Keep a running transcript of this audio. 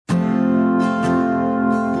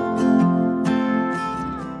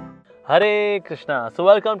Hare Krishna. So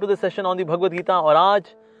welcome to the session on the Bhagavad Gita. और आज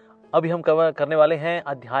अभी हम कवर करने वाले हैं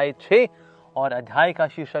अध्याय 6 और अध्याय का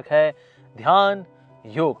शीर्षक है ध्यान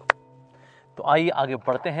योग। तो आइए आगे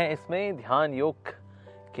बढ़ते हैं इसमें ध्यान योग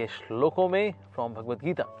के श्लोकों में फ्रॉम भगवद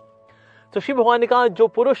गीता। तो शिव भगवान ने कहा, जो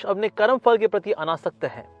पुरुष अपने कर्म फल के प्रति अनासक्त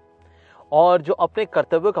है और जो अपने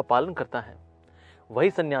कर्तव्यों का पालन करता है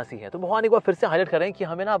वही सन्यासी है। तो भगवान एक बार फिर से हाईलाइट कर रहे हैं कि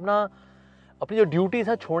हमें ना अपनी जो ड्यूटीज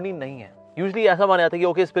है छोड़नी नहीं है। यूजली ऐसा माना जाता है कि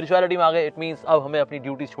ओके स्पिरिचुअलिटी में आ गए, इट मींस अब हमें अपनी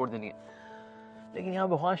ड्यूटीज छोड़ देनी है। लेकिन यहाँ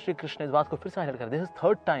भगवान श्री कृष्ण इस बात को फिर से हाईलाइट कर रहे हैं। This is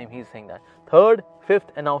third time he is saying that, third,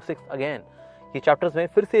 fifth and now sixth again. ये चैप्टर्स में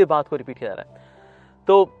फिर से ये बात को रिपीट किया जा रहा है।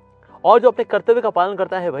 तो और जो अपने कर्तव्य का पालन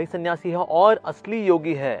करता है वही सन्यासी है, और असली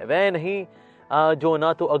योगी है वह नहीं जो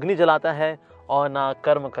ना तो अग्नि जलाता है और ना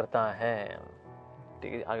कर्म करता है।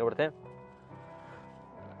 ठीक है, आगे बढ़ते हैं।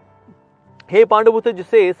 हे पांडुपुत्र,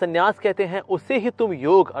 जिसे सन्यास कहते हैं उससे ही तुम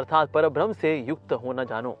योग अर्थात परब्रह्म से युक्त होना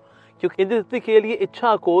जानो, क्योंकि इंद्रिय तृप्ति के लिए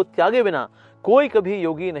इच्छा को त्यागे बिना कोई कभी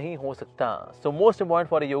योगी नहीं हो सकता। So most important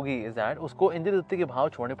for a Yogi is that उसको इंद्रिय तृप्ति के भाव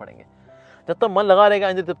छोड़ने पड़ेंगे। जब तक मन लगा रहेगा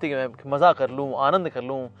इंद्रिय तृप्ति में, मजा कर लूं, आनंद कर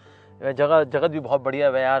लूं, जगत भी बहुत बढ़िया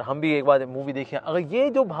है यार, हम भी एक बार मूवी देखें, अगर ये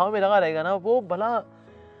जो भाव में लगा रहेगा ना वो भला,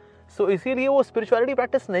 सो इसीलिए वो स्पिरिचुअलिटी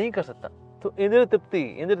प्रैक्टिस नहीं कर सकता। तो इंद्रिय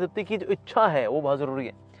तृप्ति की जो इच्छा है वो बहुत जरूरी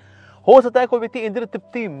है। हो सकता है कोई व्यक्ति इंद्रिय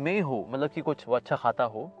तृप्ति में हो, मतलब कि कुछ वो अच्छा खाता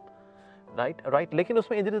हो, राइट, लेकिन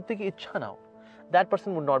उसमें इंद्रिय तृप्ति की इच्छा ना हो, that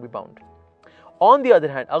person would not be bound. On the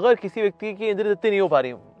other hand, अगर किसी व्यक्ति की इंद्रिय तृप्ति नहीं हो पा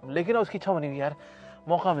रही लेकिन उसकी इच्छा बनी हुई, यार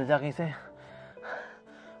मौका मिल जाए कहीं से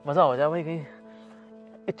मजा हो जाए भाई, कहीं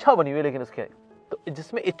इच्छा बनी हुई है लेकिन उसके, तो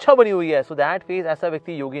जिसमें इच्छा बनी हुई है, सो दैट मींस ऐसा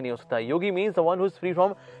व्यक्ति योगी नहीं हो सकता। योगी means the one who is free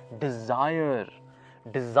from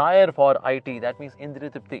desire for it, that means इंद्रिय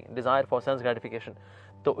तृप्ति, डिजायर फॉर सेंस ग्रेटिफिकेशन।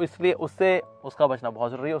 तो इसलिए उससे उसका बचना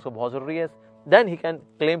बहुत जरूरी है, उसको बहुत जरूरी है। Then he can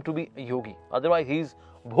claim to be योगी, अदरवाइज ही इज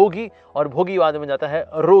भोगी, और भोगी बाद में जाता है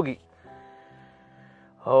रोगी।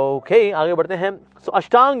 ओके, आगे बढ़ते हैं। सो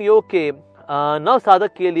अष्टांग योग के नव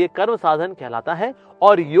साधक के लिए कर्म साधन कहलाता है,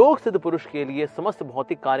 और योग सिद्ध पुरुष के लिए समस्त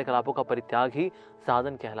भौतिक कार्यकलापों का परित्याग ही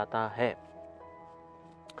साधन कहलाता है।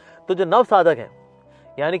 तो जो नव साधक है,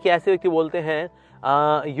 यानी कि ऐसे व्यक्ति बोलते हैं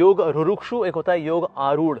योग रुरुक्षु, एक होता है योग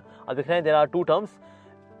आरूढ़। अब देख रहे हैं देयर आर टू टर्म्स,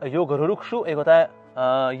 योग रुरुक्षु, एक होता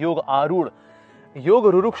है योग आरूढ़। योग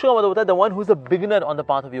रुरुक्षु का मतलब होता है the one who is a beginner on the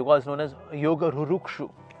path of yoga is known as योग रुरुक्षु,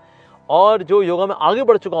 और जो योगा में आगे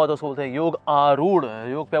बढ़ चुका होता है उसको बोलते हैं योग आरूढ़।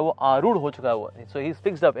 योग पे वो आरूढ़ हो चुका है, so he is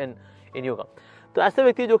fixed up in yoga. तो ऐसे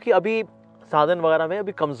व्यक्ति जो कि अभी साधन वगैरह में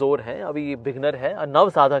अभी कमजोर है, अभी बिगिनर है, नव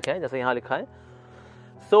साधक है, जैसे यहाँ लिखा है।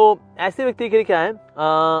 सो ऐसे व्यक्ति के लिए क्या है,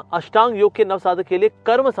 अष्टांग योग के नव साधक के लिए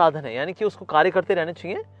कर्म साधन है, यानी कि उसको कार्य करते रहने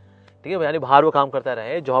चाहिए। ठीक है, यानी बाहर वो काम करता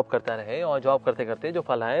रहे, जॉब करता रहे, और जॉब करते करते जो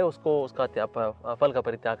फल है उसको, उसका फल का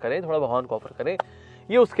परित्याग करे, थोड़ा भगवान को ऑफर करे,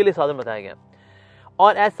 ये उसके लिए साधन बताया गया।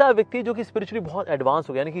 और ऐसा व्यक्ति जो कि स्पिरिचुअली बहुत एडवांस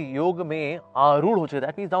हो गया, यानी कि योग में आरूढ़ हो चुका है,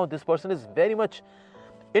 that means now this person is very much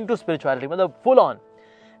into spirituality, मतलब फुल ऑन।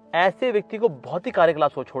 ऐसे व्यक्ति को भौतिक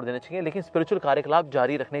कार्यकलाप को छोड़ देने चाहिए, लेकिन स्पिरिचुअल कार्यकलाप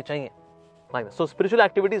जारी रखने चाहिए। सो स्पिरिचुअल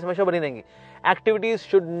एक्टिविटीज हमेशा बनी रहेंगी। Activities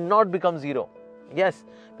should not become zero, yes,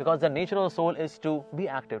 because the nature of the soul is to be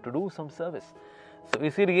active, to do some service. So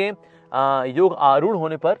इसीलिए योग आरूढ़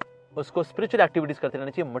होने पर उसको स्पिरिचुअल एक्टिविटीज करते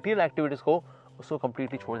रहना चाहिए, मटेरियल एक्टिविटीज को उसको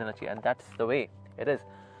कंप्लीटली छोड़ देना चाहिए, and that's the way it is.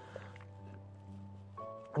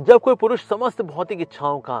 जब कोई पुरुष समस्त भौतिक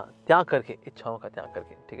इच्छाओं का त्याग करके,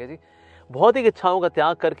 ठीक है जी, भौतिक इच्छाओं का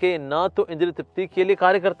त्याग करके ना तो इंद्रिय तृप्ति के लिए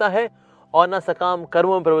कार्य करता है और ना सकाम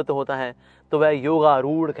कर्मों में प्रवृत्त होता है, तो वह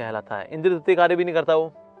योगारूढ़ कहलाता है। इंद्रिय तृप्ति कार्य भी नहीं करता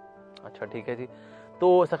वो, अच्छा ठीक है जी,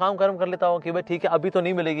 तो सकाम कर्म कर लेता हूँ कि भाई ठीक है अभी तो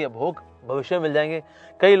नहीं मिलेगी भोग, भविष्य में मिल जाएंगे।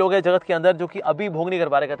 कई लोग हैं जगत के अंदर जो कि अभी भोग नहीं कर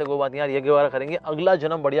पा रहे, कहते कोई बात नहीं यार, यज्ञ वगैरह करेंगे, अगला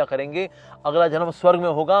जन्म बढ़िया करेंगे, अगला जन्म स्वर्ग में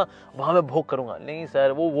होगा, वहां मैं भोग करूंगा। नहीं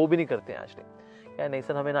सर, वो भी नहीं करते हैं आज क्या, नहीं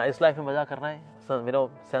सर हमें ना इस लाइफ में मजा करना है,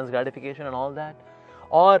 sense gratification and all that,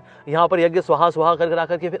 और यहाँ पर यज्ञ स्वाहा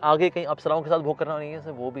कर के फिर आगे कहीं अप्सराओं के साथ भोग करना नहीं है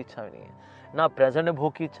सर, वो भी इच्छा भी नहीं है। ना प्रेजेंट में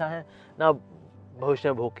भोग की इच्छा है, ना भविष्य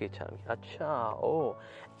में भोग की इच्छा है। अच्छा, ओ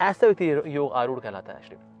ऐसा व्यक्ति योग आरूढ़ कहलाता है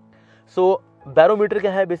एक्चुअली। सो बैरोमीटर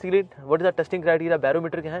क्या है basically, what is the testing criteria?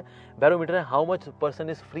 Barometer क्या है? बैरोमीटर है how much person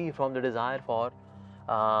is free from the desire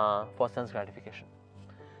for sense gratification,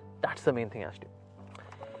 that's the main thing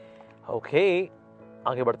actually. Okay,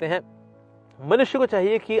 आगे बढ़ते हैं। मनुष्य को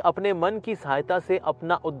चाहिए कि अपने मन की सहायता से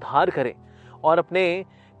अपना उद्धार करे और अपने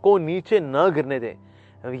को नीचे न गिरने दे।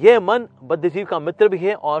 यह मन बद्धजीव का मित्र भी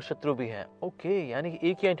है और शत्रु भी है। ओके, यानी कि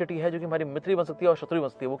एक ही एंटिटी है जो कि हमारी मित्र भी बन सकती है और शत्रु भी बन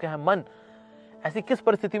सकती है। वो क्या है? मन। ऐसी किस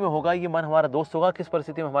परिस्थिति में होगा ये मन हमारा दोस्त होगा, किस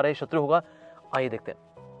परिस्थिति में हमारा ये शत्रु होगा, आइए देखते हैं।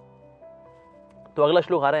 तो अगला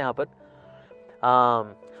श्लोक आ रहा है यहाँ पर,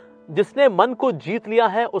 जिसने मन को जीत लिया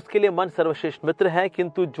है उसके लिए मन सर्वश्रेष्ठ मित्र है,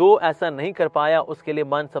 किंतु जो ऐसा नहीं कर पाया उसके लिए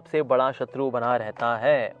मन सबसे बड़ा शत्रु बना रहता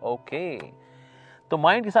है। ओके, तो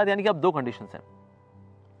माइंड के साथ यानी कि अब दो कंडीशंस हैं।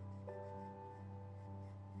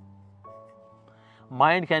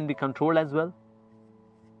 Mind can be controlled as well,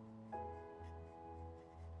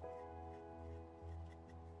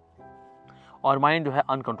 और माइंड जो है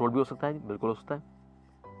अनकंट्रोल्ड भी हो सकता है, बिल्कुल हो सकता है।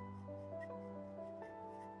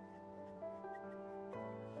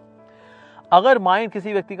 अगर माइंड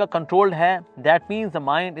किसी व्यक्ति का कंट्रोल्ड है, that means the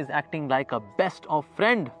mind is acting like a best of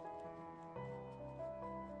friend.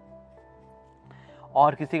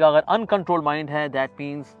 और किसी का अगर अनकंट्रोल्ड माइंड है, that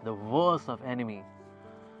means the worst of enemy.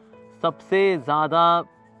 सबसे ज्यादा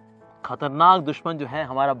खतरनाक दुश्मन जो है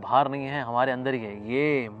हमारा बाहर नहीं है, हमारे अंदर ही है,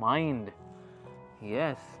 ये mind.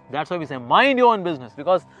 Yes, that's why we say mind your own business,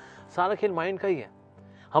 because सारा खेल माइंड का ही है।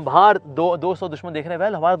 हम बाहर 200 दुश्मन देख रहे हैं,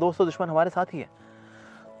 वेल हमारा 200 दुश्मन हमारे साथ ही है।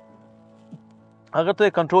 अगर तो ये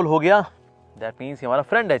कंट्रोल हो गया, दैट मीन्स ये हमारा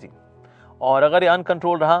फ्रेंड है जी, और अगर ये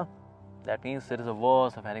अनकंट्रोल रहा, that means it is a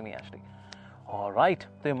worst of enemy actually. Alright,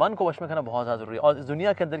 तो ये मन को वश में करना बहुत ज़्यादा जरूरी है। और इस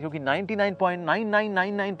दुनिया के अंदर क्योंकि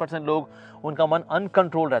 99.9999% लोग, उनका मन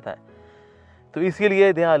अनकंट्रोल रहता है, तो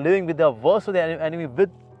इसीलिए they are living with the worst of the enemy with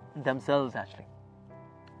themselves actually,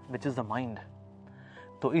 which is the mind.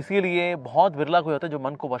 तो इसीलिए बहुत विरला कोई होता है जो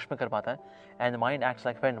मन को वश में कर पाता है, and mind acts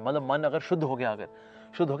like friend. मतलब मन अगर शुद्ध हो गया,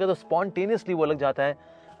 तो स्पॉन्टेनियसली वो लग जाता है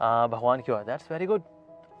भगवान की ओर। That's very good.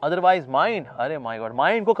 Otherwise mind, अरे माय गॉड,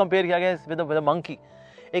 माइंड को कंपेयर किया गया विद अ मंकी।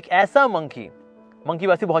 एक ऐसा मंकी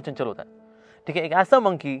वैसे बहुत चंचल होता है, ठीक है, एक ऐसा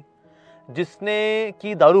मंकी जिसने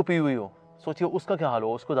की दारू पी हुई हो, सोचिए उसका क्या हाल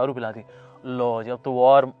हो, उसको दारू पिला दी, लो जी अब तो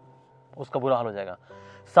और उसका बुरा हाल हो जाएगा।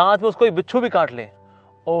 साथ में उसको एक बिच्छू भी काट ले,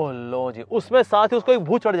 ओह लो जी, उसमें साथ ही उसको एक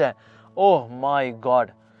भूत चढ़ जाए, ओह my God,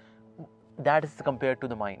 that is compared to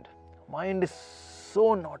the mind. Mind is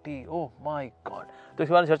so naughty, oh my God. तो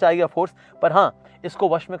इसके बारे में चर्चा आएगी ऑफ कोर्स, पर हाँ, इसको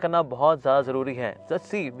वश में करना बहुत ज्यादा जरूरी है। Just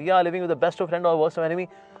see, we are living with the best of friend और worst of enemy,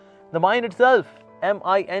 the mind itself,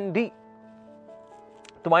 MIND।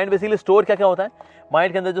 तो माइंड बेसिकली स्टोर क्या क्या होता है,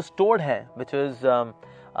 माइंड के अंदर जो स्टोर्ड है, विच इज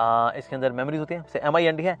इसके अंदर मेमोरीज होती है।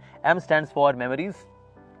 MIND है, M स्टैंड्स फॉर मेमोरीज,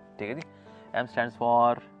 ठीक है जी, M stands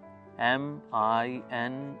for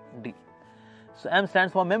MIND। So M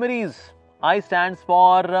stands for memories, I stands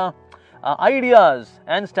for ideas,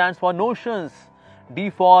 N stands for notions,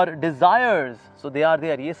 D for desires. So they are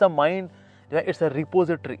there. ये सब mind जो है, it's a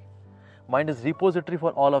repository. Mind is repository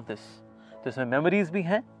for all of this. तो इसमें memories भी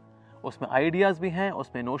हैं, उसमें ideas भी हैं,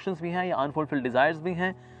 उसमें notions भी हैं, या unfulfilled desires भी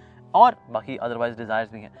हैं, और बाकी otherwise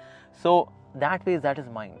desires भी हैं. So that way, that is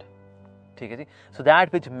mind. ठीक है जी. So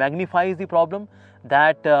that which magnifies the problem,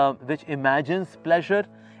 that which imagines pleasure,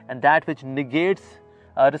 and that which negates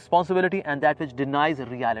responsibility, and that which denies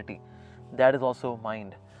reality. That is also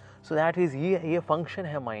mind. So that is ये function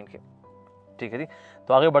है mind के, ठीक है जी।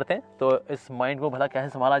 तो आगे बढ़ते हैं, तो इस माइंड को भला कैसे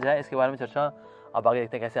संभाला जाए, इसके बारे में चर्चा अब आगे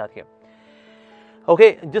देखते हैं कैसे आती है।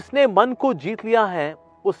 ओके, जिसने मन को जीत लिया है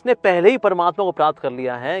उसने पहले ही परमात्मा को प्राप्त कर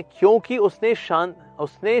लिया है, क्योंकि उसने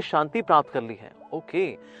शांति प्राप्त कर ली है।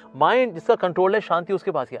 ओके, माइंड जिसका कंट्रोल है, शांति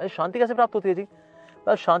उसके पास है। शांति कैसे प्राप्त होती है जी?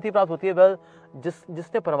 बस शांति प्राप्त होती है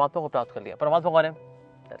जिसने परमात्मा को प्राप्त कर लिया। परमात्मा कौन है?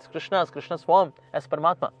 That's Krishna's form as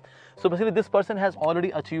Paramatma. So basically this person has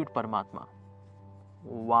already achieved Paramatma.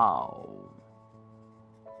 Wow.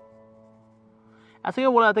 ऐसे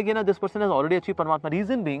क्यों बोला जाता है कि ना this person has already achieved Paramatma?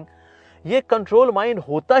 Reason being, ये कंट्रोल माइंड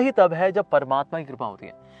होता ही तब है जब परमात्मा की कृपा होती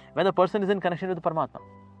है। When the person is in connection with Paramatma.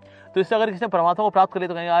 तो इससे अगर किसी ने परमात्मा को प्राप्त कर लिया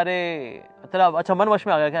तो कहेंगे अरे तेरा अच्छा मन वश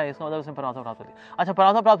में आ गया क्या, इसका मतलब उसने परमात्मा प्राप्त कर लिया। अच्छा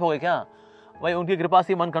परमात्मा प्राप्त हो गया क्या, भाई उनकी कृपा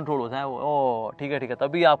से मन कंट्रोल होता है। ओ ठीक है,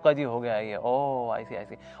 तभी आपका जी हो गया ये। ओ आई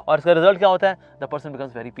सी। और इसका रिजल्ट क्या होता है? The person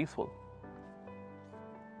becomes very peaceful.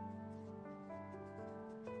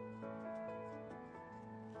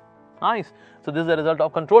 Nice. So this is the result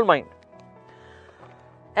of control mind.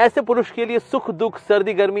 ऐसे पुरुष के लिए सुख दुख,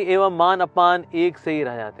 सर्दी गर्मी एवं मान अपमान एक से ही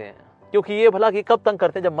रह जाते हैं, क्योंकि ये भला कि कब तंग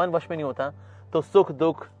करते हैं, जब मन वश में नहीं होता। तो सुख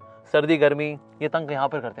दुख, सर्दी गर्मी, ये तंग यहां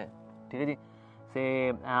पर करते हैं, ठीक है जी। से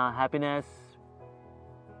हैप्पीनेस,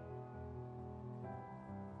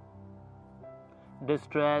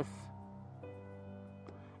 डिस्ट्रेस,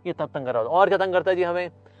 ये तब तंग कर रहा होता है। और क्या तंग करता है जी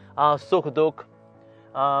हमें? सुख दुख,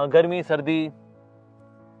 गर्मी सर्दी,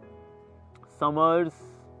 समर्स,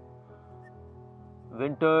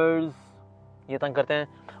 विंटर्स, ये तंग करते हैं।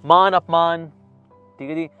 मान अपमान, ठीक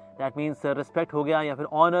है जी, दैट मीन्स रिस्पेक्ट हो गया, या फिर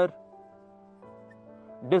ऑनर,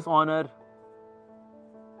 डिसऑनर।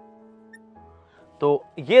 तो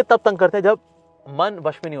ये तब तंग करते हैं जब मन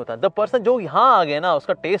वश में नहीं होता। द पर्सन जो यहां आ गया ना,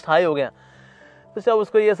 उसका टेस्ट हाई हो गया, तो सब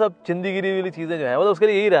उसको ये सब जिंदगी वाली चीजें जो है मतलब उसके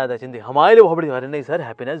लिए यही रहता है जिंदगी हमारे लिए बहुत बड़ी। अरे नहीं sir,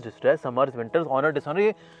 happiness, distress, summers, winters, honour, dishonour,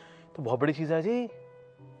 ये तो बहुत बड़ी चीज है जी।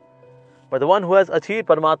 But the one who has achieved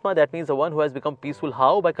Paramatma, that means the one who has become peaceful.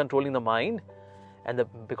 How? By controlling the mind, and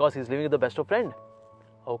because he is living with the best of friend.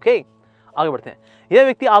 Okay, आगे बढ़ते हैं। यह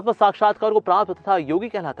व्यक्ति आत्म साक्षात्कार को प्राप्त तथा योगी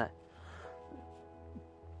कहलाता है,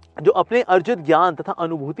 जो अपने अर्जित ज्ञान तथा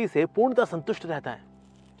अनुभूति से पूर्णतः संतुष्ट रहता है।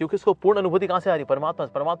 क्योंकि उसको पूर्ण अनुभूति कहां से आ रही है? परमात्मा।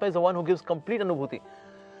 Paramatma is the one who gives complete anubhuti.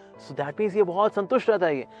 So that means ये बहुत संतुष्ट रहता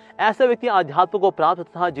है। ये ऐसा व्यक्ति आध्यात्म को प्राप्त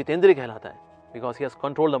तथा जितेंद्रिय कहलाता है, because he has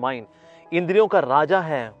control the mind. इंद्रियों का राजा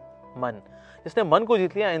है मन। जिसने मन को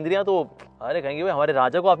जीत लिया, इंद्रियां तो अरे कहेंगे भाई हमारे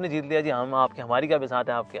राजा को आपने जीत लिया जी, हम आपके, हमारी क्या बिसात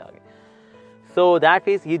है आपके आगे। सो दैट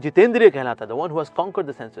इज, ये जितेंद्रिय कहलाता है, the one who has conquered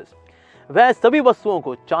the senses. वह सभी वस्तुओं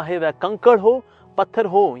को, चाहे वह कंकड़ हो, पत्थर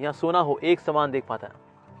हो या सोना हो, एक समान देख पाता है।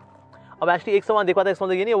 अब एक्चुअली एक समान देख पाता है इसका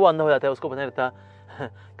मतलब ये नहीं वो अंधा हो जाता है, उसको पता नहीं लगता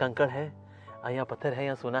कंकड़ है या पत्थर है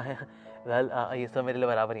या सोना है, वेल ये सब मेरे लिए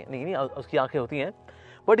बराबर ही है। नहीं, उसकी आंखें होती हैं,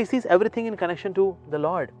 but he sees everything in connection to the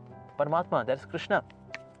lord Paramatma, that is Krishna.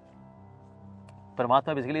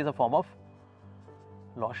 Paramatma basically is a form of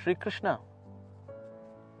lord Shri Krishna.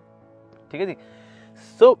 ठीक है जी।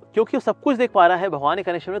 सो क्योंकि वो सब कुछ देख पा रहा है भगवान के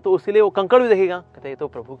कनेक्शन में, तो उसके लिए वो कंकड़ भी देखेगा, कहते हैं ये तो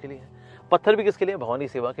प्रभु के लिए है। पत्थर भी किसके लिए? भगवान की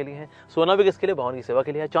सेवा के लिए है। सोना भी किसके लिए? भगवान की सेवा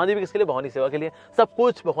के लिए है। चांदी भी किसके लिए? भगवान की सेवा के लिए। सब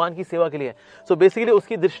कुछ भगवान की सेवा के लिए है। सो बेसिकली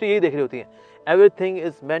उसकी दृष्टि यही देख रही होती है, everything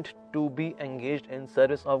is meant to be engaged in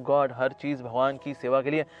service of God. हर चीज भगवान की सेवा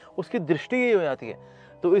के लिए, उसकी दृष्टि यही हो जाती है।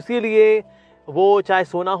 तो इसीलिए वो चाहे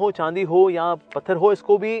सोना हो, चांदी हो या पत्थर हो,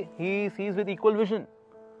 इसको भी he sees with equal vision.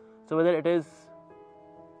 So whether it is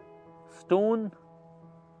stone,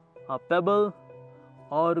 pebble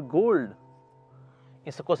और गोल्ड,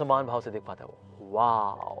 इन सबको समान भाव से देख पाता है वो।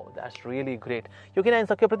 Wow, that's really great. क्योंकि ना इन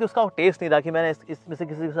सबके प्रति उसका टेस्ट नहीं रहा कि मैंने इसमें से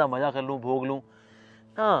किसी के साथ मजा कर लूं, भोग लूं।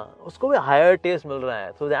 हाँ, उसको भी हायर टेस्ट मिल रहा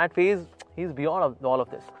है। So that phase he is beyond all of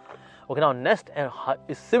this. Okay, now next,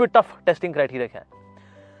 इससे भी टफ टेस्टिंग क्राइटेरिया क्या है?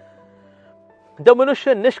 जब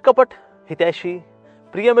मनुष्य निष्कपट, हितैषी,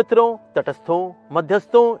 प्रिय मित्रों, तटस्थों,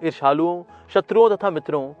 मध्यस्थों, ईर्षालुओं, शत्रुओं तथा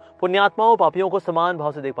मित्रों, पुण्यात्माओं, पापियों को समान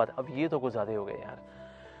भाव से देख पाता है। अब ये तो कुछ ज्यादा हो गए यार,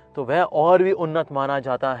 तो वह और भी उन्नत माना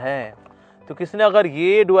जाता है। तो किसने अगर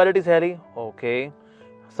ये डुअलिटी सह ली, ओके,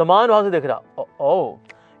 समान भाव से देख रहा, ओ,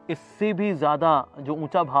 इससे भी ज्यादा जो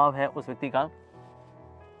ऊंचा भाव है उस व्यक्ति का,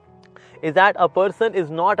 is that a person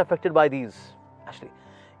is not affected by these.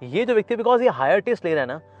 Actually ये जो व्यक्ति, बिकॉज ये हायर टेस्ट ले रहा है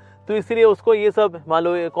ना, तो इसलिए उसको ये सब, मान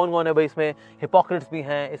लो कौन कौन है भाई, इसमें हिपोक्रेट्स भी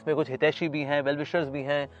हैं, इसमें कुछ हितैषी भी हैं, वेलविशर्स भी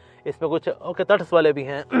हैं, इसमें कुछ ओके तटस्थ वाले भी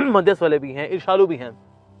हैं, मध्यस्थ वाले भी हैं, ईर्षालु भी हैं।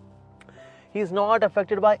 He is not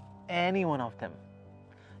affected by any one of them,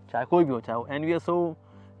 चाहे कोई भी हो, चाहे वो envious हो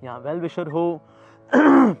या वेल विशर हो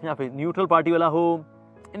या फिर न्यूट्रल पार्टी वाला हो,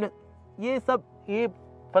 ये सब ये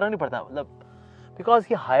फर्क नहीं पड़ता, मतलब बिकॉज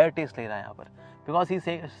ये हायर टेस्ट ले रहा है यहाँ पर, because he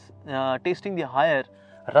testing the higher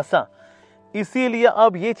rasa. इसीलिए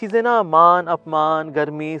अब ये चीजें ना, मान अपमान,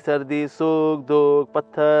 गर्मी सर्दी, सुख दुख,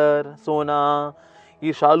 पत्थर सोना,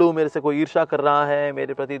 ईर्षालु, मेरे से कोई ईर्षा कर रहा है,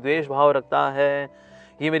 मेरे प्रति द्वेष भाव रखता है,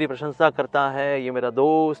 ये मेरी प्रशंसा करता है, ये मेरा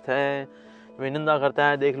दोस्त है, मैं निंदा करता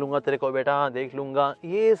है, देख लूंगा तेरे को बेटा, देख लूंगा,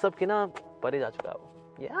 ये सब की ना परे जा चुका है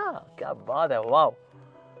वो। या क्या बात है, वाव।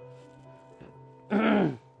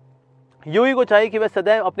 योगी को चाहिए कि वह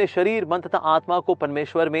सदैव अपने शरीर, मन तथा आत्मा को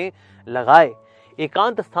परमेश्वर में लगाए,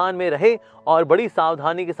 एकांत स्थान में रहे और बड़ी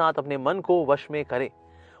सावधानी के साथ अपने मन को वश में करे।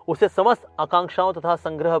 उसे समस्त आकांक्षाओं तथा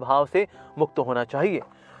संग्रह भाव से मुक्त होना चाहिए।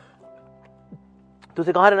 तो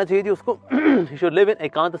उसे कहाँ रहना चाहिए जी उसको? He should live in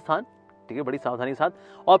एकांत स्थान, ठीक है, बड़ी सावधानी के साथ,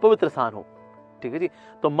 और पवित्र स्थान हो, ठीक है जी।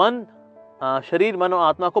 तो मन, शरीर, मन और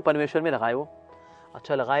आत्मा को परमेश्वर में लगाए, वो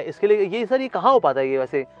अच्छा लगाए। इसके लिए ये सर, ये कहाँ हो पाता है ये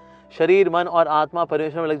वैसे, शरीर, मन और आत्मा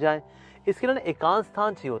परमेश्वर में लग जाए? इसके लिए एकांत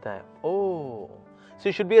स्थान चाहिए होता है। ओ, so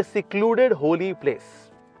it should be a secluded holy place,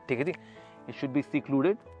 ठीक है जी। it should be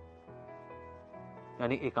secluded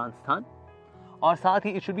यानी एकांत स्थान, और साथ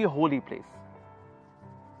ही it should be a holy place,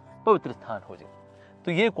 पवित्र स्थान हो जाए।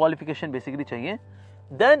 तो ये क्वालिफिकेशन बेसिकली चाहिए,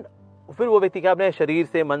 देन फिर वो व्यक्ति क्या अपने शरीर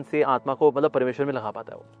से, मन से, आत्मा को मतलब परमेश्वर में लगा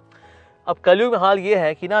पाता है वो। अब कलयुग में हाल ये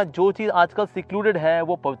है कि ना, जो चीज आजकल सिक्लूडेड है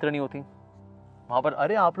वो पवित्र नहीं होती। वहां पर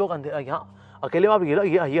अरे आप लोग यहाँ अकेले में आप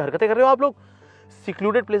ये हरकतें कर रहे हो, आप लोग,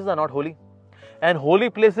 secluded places are not holy and holy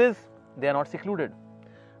places they are not secluded.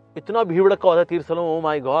 इतना भीड़ भड़का होता है तीर्थस्थलों, ओ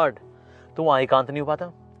माय गॉड, तो वहां एकांत नहीं हो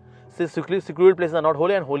पाता। Secluded places are not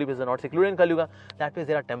holy and holy places are not secluded in Kalyug, that means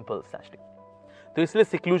there are temples actually. तो इसलिए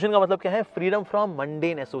सिक्लूजन का मतलब क्या है? Freedom from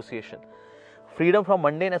mundane association. Freedom from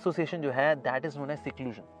mundane association जो है, that is known as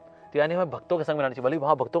seclusion. तो यानी हमें भक्तों के संग में रहना चाहिए, भले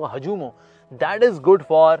वहां भक्तों का हजूम हो, that is good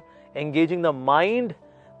for engaging the mind,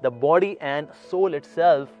 the body and soul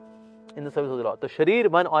itself in the service of the lord. तो शरीर,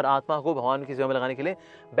 मन और आत्मा को भगवान की सेवा में लगाने के लिए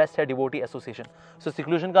बेस्ट है डिवोटी एसोसिएशन। सो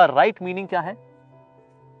सिक्लूजन का राइट मीनिंग क्या है?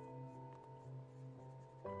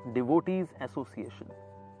 Devotees association,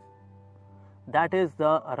 that is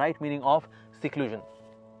the right meaning of seclusion.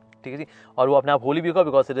 ठीक है जी, और वो अपने आप होली भी होगा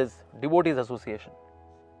because it is devotees association.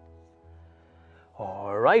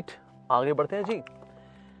 Alright, आगे बढ़ते हैं जी।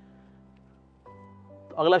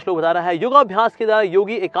 तो अगला श्लोक बता रहा है, योगाभ्यास के द्वारा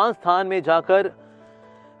योगी एकांत स्थान में जाकर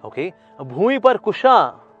भूमि पर कुशा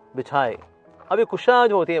बिछाए। अब ये कुशा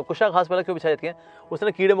जो होती है, कुशा घास पर क्यों बिछाई जाती है?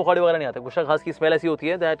 उसमें कीड़े मकोड़े वगैरह नहीं आते। कुशा घास की स्मेल ऐसी होती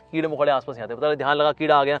है दैट कीड़े मकोड़े आसपास नहीं आते। पता ध्यान लगा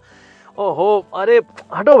कीड़ा आ गया, ओहो अरे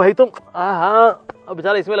हटो भाई तुम, हाँ अब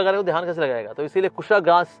बेचारा इसमें लगा रहे हो, ध्यान कैसे लगाएगा? तो इसीलिए कुशा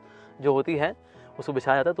घास जो होती है उसको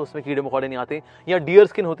बिछाया जाता है, तो उसमें कीड़े मकोड़े नहीं आते। या डियर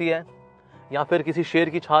स्किन होती है, या फिर किसी शेर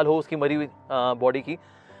की छाल हो उसकी मरी हुई बॉडी की।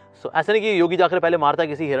 सो ऐसा नहीं कि योगी जाकर पहले मारता है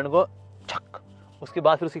किसी हिरण को छक, उसके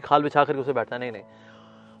बाद फिर उसकी खाल बिछा करके उसे बैठता है। नहीं,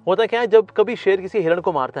 होता क्या है, जब कभी शेर किसी हिरण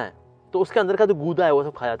को मारता है तो उसके अंदर का जो गूदा है वो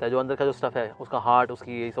सब खाया जाता है, जो अंदर का जो स्टफ है, उसका हार्ट,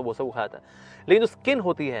 उसकी ये सब वो सब खाया जाता है। लेकिन जो स्किन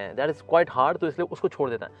होती है दैट इज क्वाइट हार्ड, तो इसलिए उसको छोड़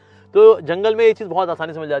देता है। तो जंगल में ये चीज़ बहुत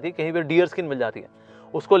आसानी से मिल जाती है, कहीं पर डियर स्किन मिल जाती है,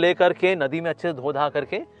 उसको लेकर के नदी में अच्छे से धो धा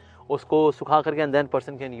करके उसको सुखा करके and then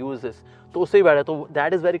person can use this, तो उससे ही बैठा, तो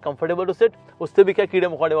that is very comfortable to sit. उससे भी क्या कीड़े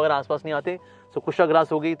मकोड़े वगैरह आसपास नहीं आते। सो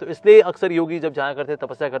कुशाग्रास हो गई। तो इसलिए अक्सर योगी जब जाया करते,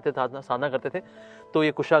 तपस्या करते, साधना करते थे, तो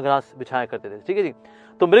ये कुशाग्रास बिछाया करते थे। ठीक है जी।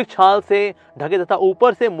 तो मृग छाल से ढके तथा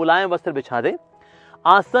ऊपर से मुलायम वस्त्र बिछा दे।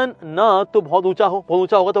 आसन न तो बहुत ऊंचा हो, बहुत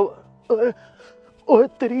ऊंचा होगा तो ओए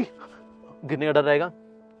तेरी गिरने का डर रहेगा।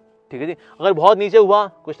 ठीक है जी। अगर बहुत नीचे हुआ,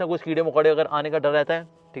 कुछ ना कुछ कीड़े मकोड़े अगर आने का डर रहता है,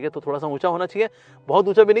 ठीक है, तो थोड़ा सा ऊंचा होना चाहिए, बहुत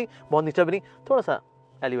ऊंचा भी नहीं, बहुत नीचा भी नहीं, थोड़ा सा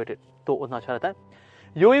एलिवेटेड, तो उतना अच्छा रहता है।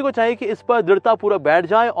 योगी को चाहिए कि इस पर दृढ़ता पूर्वक बैठ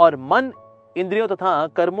जाए और मन, इंद्रियों तथा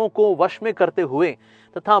कर्मों को वश में करते हुए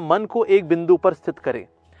तथा मन को एक बिंदु पर स्थित करे,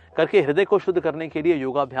 करके हृदय को शुद्ध करने के लिए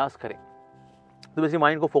योगाभ्यास करे। तो वैसे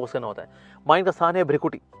माइंड को फोकस करना होता है। माइंड का स्थान है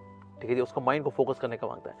भ्रिकुटी, ठीक है जी, उसको माइंड को फोकस करने का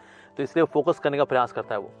मांगता है, तो इसलिए फोकस करने का प्रयास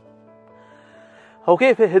करता है वो।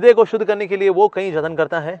 ओके, फिर हृदय को शुद्ध करने के लिए वो कहीं जतन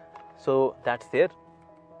करता है। So that's there.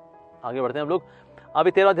 आगे बढ़ते हैं हम लोग।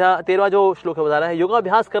 अभी 13वां जो श्लोक है बता रहा है,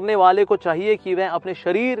 योगाभ्यास करने वाले को चाहिए कि वह अपने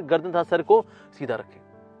शरीर, गर्दन तथा सर को सीधा रखे।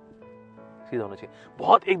 सीधा होना चाहिए,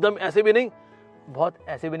 बहुत एकदम ऐसे भी नहीं, बहुत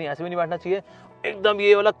ऐसे भी नहीं बैठना चाहिए, एकदम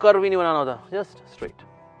ये वाला कर्व भी नहीं बनाना होता, जस्ट स्ट्रेट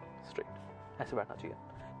ऐसे बैठना चाहिए।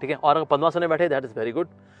 ठीक है। और अगर पद्मासन में बैठे दैट इज वेरी गुड,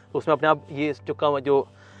 तो उसमें अपने आप ये चुक्का जो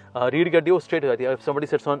रीढ़ की हड्डी है वो स्ट्रेट हो जाती है। समबडी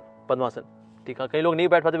सिट्स ऑन पद्मासन, ठीक है। कई लोग नहीं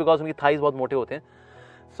बैठ पाते बिकॉज उनकी थाइज बहुत मोटे होते हैं।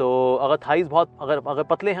 सो अगर थाइज बहुत अगर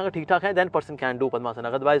पतले हैं, अगर ठीक ठाक है, then person can do padmasana.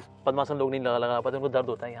 Otherwise पद्मासन लोग नहीं लगा पाते, उनको दर्द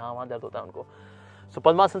होता है, यहाँ वहाँ दर्द होता है उनको। सो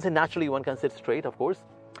पद्मासन से naturally one can sit straight of course.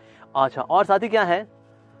 अच्छा, और साथ ही क्या है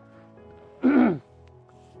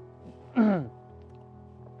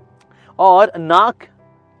और नाक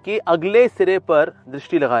के अगले सिरे पर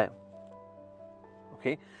दृष्टि लगाए।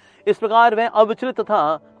 ओके, इस प्रकार वह अविचलित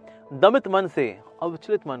तथा दमित मन से,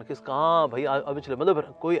 अविचलित मन किस कहाँ भाई, अविचलित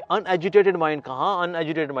मतलब कोई अनएजिटेटेड माइंड, कहाँ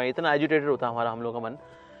अनएजिटेटेड माइंड, इतना एजिटेटेड होता है हमारा हम लोग का मन।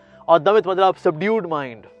 और दमित मतलब सबड्यूड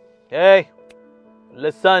माइंड।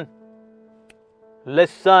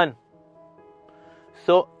 लिसन।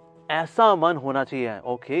 सो ऐसा मन होना चाहिए।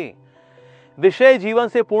 ओके, विषय जीवन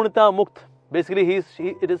से पूर्णतः मुक्त, basically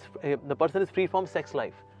the person is free from sex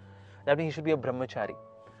life, that means he should be a brahmachari.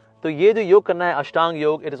 तो ये जो योग करना है अष्टांग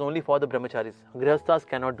योग, it is only for the brahmacharis, grihasthas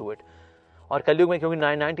can not do it. और कलयुग में क्योंकि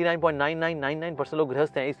 99.9999% लोग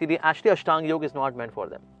गृहस्थ हैं, इसीलिए actually Ashtanga yoga is not meant for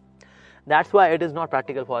them, that's why it is not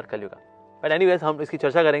practical for Kalyug. But anyways हम इसकी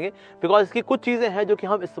चर्चा करेंगे बिकॉज इसकी कुछ चीजें हैं जो कि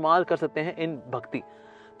हम इस्तेमाल कर सकते हैं इन भक्ति,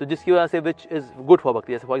 तो जिसकी वजह से which is good for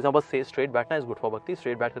bhakti. जैसे फॉर एग्जाम्पल से स्ट्रेट बैठना is good for bhakti,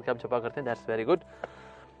 straight बैठ करके आप जपा करते हैं, दैट्स वेरी गुड।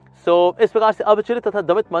 सो इस प्रकार से अविचलित तथा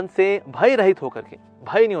दमित मन से भय रहित होकर के,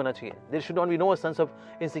 भय नहीं होना चाहिए, there should not be no sense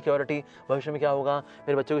of insecurity, भविष्य में क्या होगा,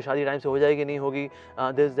 मेरे बच्चों की शादी टाइम से हो जाएगी नहीं होगी,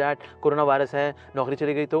 दिस दैट, कोरोना वायरस है, नौकरी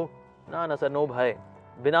चली गई तो, ना सर, नो भय।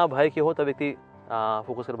 बिना भय के हो तब व्यक्ति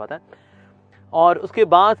फोकस कर पाता है। और उसके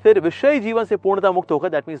बाद फिर विषय जीवन से पूर्णतः मुक्त होकर,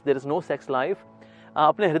 that means there is no sex life,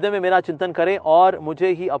 अपने हृदय में मेरा चिंतन करें और मुझे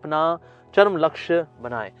ही अपना चरम लक्ष्य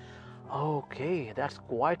बनाए। Okay, that's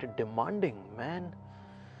quite demanding man.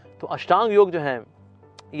 तो अष्टांग योग जो है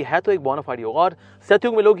ये है तो एक बोनाफाइड योग, और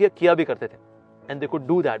सतयुग में लोग ये किया भी करते थे and they could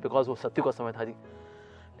do that because वो सतयुग का समय था जी।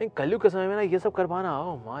 लेकिन कलयुग के समय में ना ये सब कर पाना,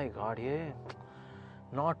 ओह माय गॉड, ये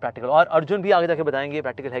नॉट प्रैक्टिकल। और अर्जुन भी आगे जाके बताएंगे ये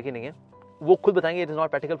प्रैक्टिकल है कि नहीं है, वो खुद बताएंगे it is not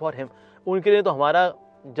practical for him. उनके लिए तो हमारा,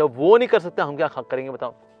 जब वो नहीं कर सकते हम क्या करेंगे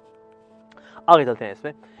बताओ। आगे चलते हैं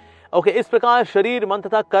इसमें। ओके, इस प्रकार शरीर, मन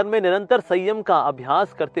तथा कर्म में निरंतर संयम का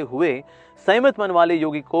अभ्यास करते हुए संयमित मन वाले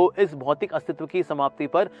योगी को इस भौतिक अस्तित्व की समाप्ति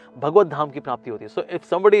पर भगवत धाम की प्राप्ति होती है। So if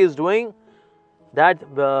somebody is doing that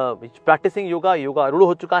practising yoga, yoga रूढ़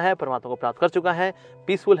हो चुका है, परमात्मा को प्राप्त कर चुका है,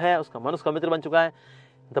 पीसफुल है, उसका मन उसका मित्र बन चुका है,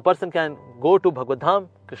 the person can go to Bhagwat Dham,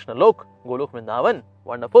 Krishna Lok, Golok Vrindavan,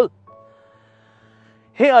 wonderful.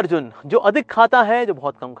 हे अर्जुन, जो अधिक खाता है, जो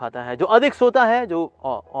बहुत कम खाता है, जो अधिक सोता है, जो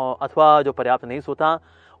अथवा जो पर्याप्त नहीं सोता,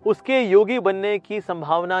 उसके योगी बनने की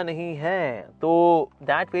संभावना नहीं है। तो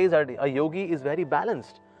that means a yogi is very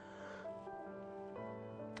balanced.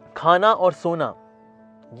 खाना और सोना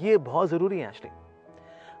ये बहुत जरूरी है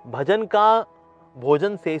एक्चुअली। भजन का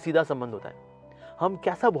भोजन से सीधा संबंध होता है। हम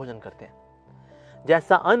कैसा भोजन करते हैं,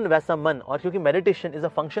 जैसा अन्न वैसा मन। और क्योंकि meditation is a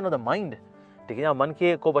function of the mind, ठीक है, मन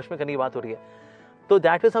के को वश में करने की बात हो रही है, तो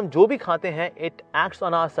दैट मीन्स हम जो भी खाते हैं it acts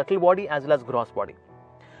on our subtle body as well as gross body.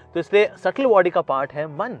 तो इसलिए सटल बॉडी का पार्ट है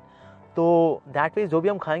मन, तो दैट मीन्स जो भी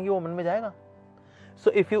हम खाएंगे वो मन में जाएगा।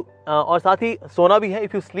 सो इफ यू और साथ ही सोना भी है।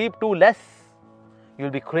 If you sleep too less you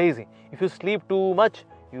will be crazy, if you sleep too much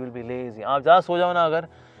you will be lazy. आप ज्यादा सो जाओ ना अगर,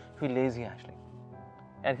 you lazy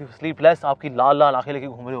actually. And if you sleep less, आपकी लाल लाल आंखें लेके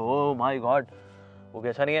घूम रहे हो, ओह माय गॉड, वो भी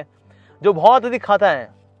अच्छा नहीं है। जो बहुत अधिक खाता है,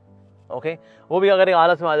 ओके, वो भी अगर एक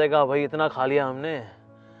आलस में आ जाएगा, भाई इतना खा लिया हमने,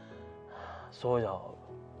 सो जाओ,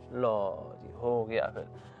 लो जी हो गया। फिर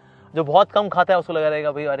जो बहुत कम खाता है उसको लगा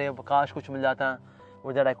रहेगा, भाई अरे काश कुछ मिल जाता,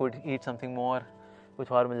 वो that I could eat something more,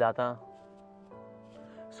 कुछ और मिल जाता।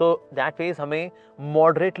 सो दैट मीन्स हमें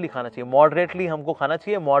मॉडरेटली खाना चाहिए, मॉडरेटली हमको खाना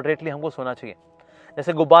चाहिए, मॉडरेटली हमको सोना चाहिए।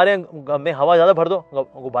 जैसे गुब्बारे में हवा ज्यादा भर दो,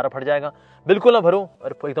 गुब्बारा फट जाएगा। बिल्कुल ना भरो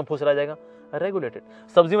और एकदम फुस रह जाएगा। रेगुलेटेड।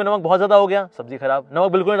 सब्जी में नमक बहुत ज्यादा हो गया, सब्जी खराब।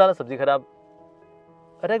 नमक बिल्कुल नहीं डाला, सब्जी खराब।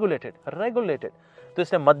 Regulated, regulated. तो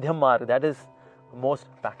इसलिए मध्यम मार्ग, that is most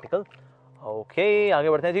practical. Okay, आगे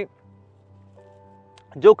बढ़ते हैं जी।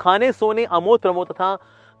 जो खाने, सोने, अमोद प्रमोद तथा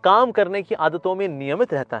काम करने की आदतों में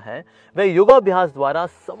नियमित रहता है, वह योगाभ्यास द्वारा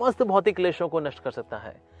समस्त भौतिक क्लेशों को नष्ट कर सकता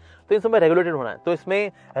है। तो इन सब में रेगुलेटेड होना है। तो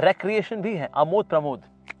इसमें रेक्रिएशन भी है, Amod Pramod.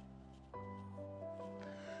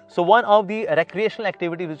 So one of the recreational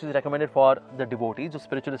activities which is recommended for the devotees, जो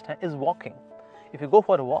spiritualist हैं, is walking. If you go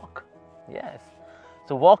for a walk, yes.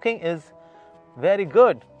 So walking is very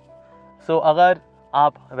good. So अगर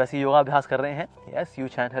आप वैसे योगाभ्यास कर रहे हैं, yes,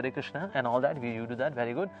 you chant Hare Krishna and all that, you do that,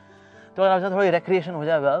 very good. तो अगर आपसे थोड़ी recreation हो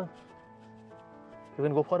जाए, well, you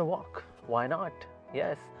can go for a walk. Why not?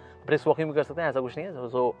 Yes. Brisk walking भी कर सकते हैं, ऐसा कुछ नहीं है.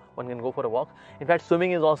 So one can go for a walk. In fact,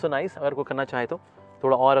 swimming is also nice. अगर कोई करना चाहे तो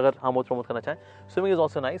थोड़ा और अगर आमोद प्रमोद करना चाहें, swimming is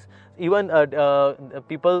also nice. Even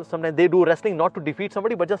people sometimes they do wrestling not to defeat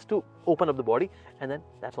somebody but just to open up the body and then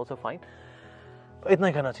that's also fine. इतना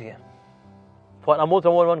ही करना चाहिए. फॉर अमोद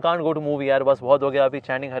प्रमोद one can't go to movie. यार बस बहुत हो गया अभी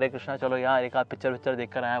चैंटिंग हरे कृष्णा, चलो यार एक आध पिक्चर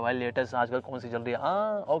देख कर आया भाई, लेटेस्ट आजकल कौन सी चल रही है,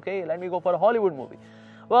 हाँ okay let me go for Hollywood movie.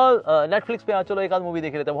 Well Netflix पे चलो एक आध मूवी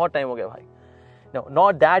देख लेते हैं, बहुत टाइम हो गया भाई. No,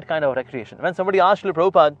 not that kind of recreation. When somebody asked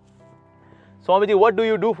Prabhupada, Swamiji, what do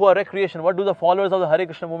you do for recreation? What do the followers of the Hare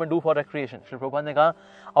Krishna movement do for recreation? Srila Prabhupada ने कहा,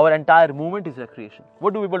 our entire movement is recreation.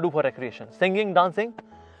 What do people do for recreation? Singing, dancing?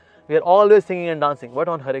 We are always singing and dancing.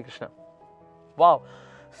 What on Hare Krishna? Wow.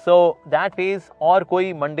 So that means और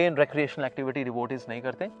कोई mundane recreational activity devotees नहीं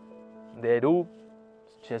करते. They do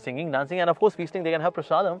singing, dancing, and of course feasting. They can have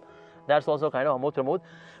prasadam. That's also kind of amod pramod.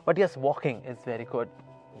 But yes, walking is very good.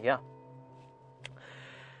 Yeah.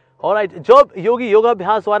 Alright. जब योगी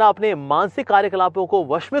योगाभ्यास द्वारा अपने मानसिक कार्यकलापों को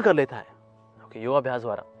वश में कर लेता है, ओके, योगाभ्यास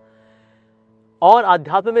द्वारा, और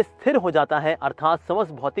आध्यात्म में स्थिर हो जाता है, अर्थात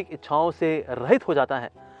समस्त भौतिक इच्छाओं से रहित हो जाता है,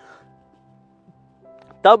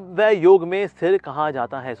 तब वह योग में स्थिर कहा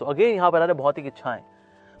जाता है. सो अगेन यहां पर आ रहे भौतिक इच्छाएं,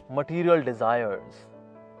 material desires.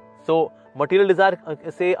 So material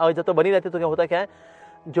desire से जब तक बनी रहती है तो क्या होता क्या है,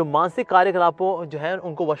 जो मानसिक कार्यकलापों जो है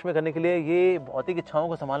उनको वश में करने के लिए ये भौतिक इच्छाओं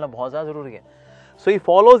को संभालना बहुत ज्यादा जरूरी है. So he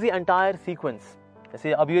follows the entire sequence.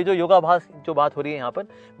 जैसे अब ये जो योगाभ्यास जो बात हो रही है यहाँ पर,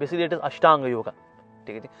 बेसिकली इट इज अष्टांग योगा.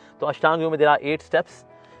 ठीक है जी. तो अष्टांग योग में देयर आर 8 स्टेप्स.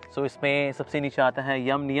 सो इसमें सबसे नीचे आता है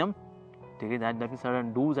यम नियम. ठीक है, that means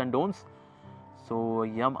certain dos and don'ts. सो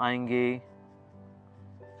यम आएंगे,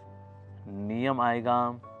 नियम आएगा,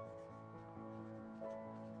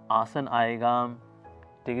 आसन आएगा.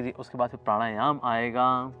 ठीक है जी. उसके बाद फिर प्राणायाम आएगा.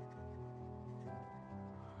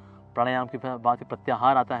 प्राणायाम के बाद फिर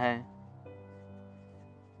प्रत्याहार आता है.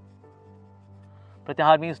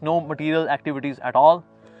 Pratyahara means no material activities at all.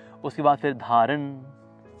 उसके बाद फिर धारण,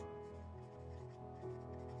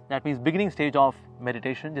 that means beginning stage of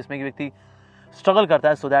meditation, जिसमें कि व्यक्ति स्ट्रगल करता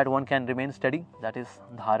है so that one can remain steady, that is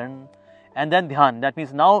dharana. And then dhyana, that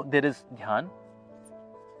means now there is ध्यान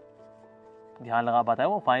लगा पाता है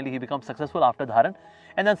वो, finally he becomes successful after धारण.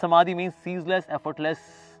 एंड देन समाधि means ceaseless effortless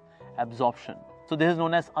absorption. So this is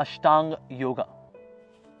known as Ashtanga yoga.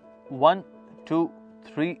 1 2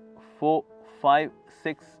 3 4 5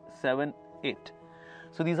 6 7 8.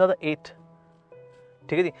 So these are the 8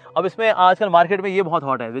 ठीक है जी। अब इसमें आजकल मार्केट में ये बहुत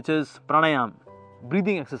हॉट है, which is pranayama,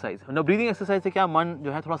 breathing exercise. Breathing exercise से क्या मन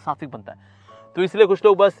जो है थोड़ा सात्विक बनता है, तो इसलिए कुछ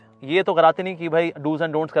लोग बस ये तो कराते नहीं कि भाई डूज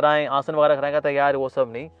एंड डोंट्स कराएं, आसन वगैरह कराएंगे, तो यार वो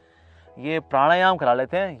सब नहीं, ये प्राणायाम करा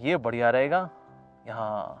लेते हैं, ये बढ़िया रहेगा।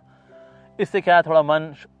 यहाँ इससे क्या है, थोड़ा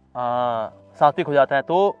मन सात्विक हो जाता है,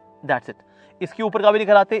 तो दैट्स इट। इसके ऊपर का भी नहीं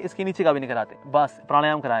कराते, इसके नीचे का भी नहीं कराते, बस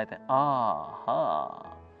प्राणायाम कराए थे।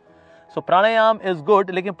 सो प्राणायाम इज गुड,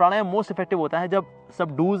 लेकिन प्राणायाम मोस्ट इफेक्टिव होता है जब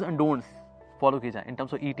सब डूज एंड डोंट्स फॉलो किए जाए in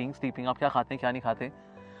terms of eating, sleeping, आप क्या खाते हैं क्या नहीं खाते।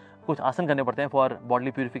 कुछ आसन करने पड़ते हैं फॉर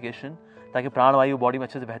बॉडी प्यूरिफिकेशन, ताकि प्राणवायु बॉडी में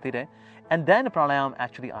अच्छे से बहती रहे, एंड देन प्राणायाम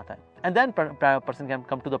एक्चुअली आता है, and then person can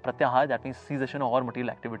come to the प्रत्याहार, दैट मीन्स सीजेशन और मटीरियल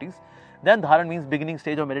एक्टिविटीज, देन धारण means beginning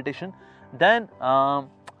stage of meditation, then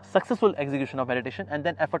successful execution of meditation, and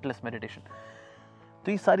then effortless meditation.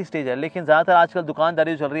 तो ये सारी stage है, लेकिन ज्यादातर आजकल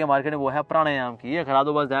दुकानदारी जो चल रही है मार्केट में वो है प्राणायाम की, ये करा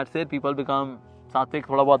दो बस, दैट्स इट, पीपल बिकम सात्विक,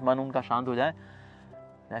 थोड़ा बहुत मन उनका शांत हो जाए,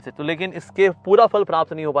 दैट्स इट। तो लेकिन इसके पूरा फल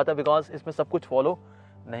प्राप्त नहीं हो पाता, बिकॉज इसमें सब कुछ फॉलो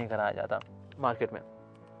नहीं कराया जाता मार्केट में।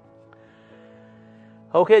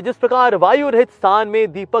 ओके, जिस प्रकार वायु रहित स्थान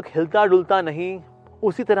में दीपक हिलता डुलता नहीं,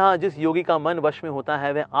 उसी तरह जिस योगी का मन वश में होता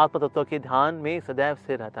है वह आत्म तत्व के ध्यान में सदैव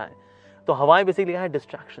स्थिर रहता है। तो हवाएं बेसिकली है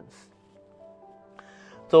डिस्ट्रैक्शंस।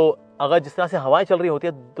 तो अगर जिस तरह से हवाएं चल रही होती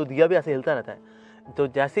है तो दिया भी ऐसे हिलता रहता है। तो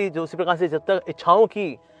जैसे जो उसी प्रकार से जब तक इच्छाओं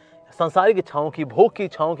की, सांसारिक इच्छाओं की, भोग की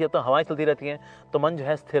इच्छाओं की जब तक हवाएं चलती रहती हैं तो मन जो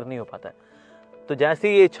है स्थिर नहीं हो पाता है। तो जैसे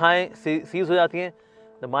ही ये इच्छाएं सीज हो जाती हैं,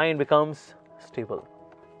 the mind becomes stable.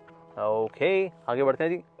 Okay, आगे बढ़ते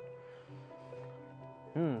हैं जी।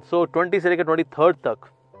 सो 20 से लेकर 23 तक,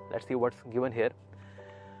 let's see what's given here.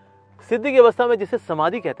 सिद्धि की अवस्था में जिसे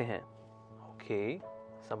समाधि कहते हैं। ओके,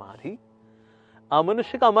 समाधि,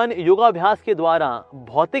 मनुष्य का मन योगाभ्यास के द्वारा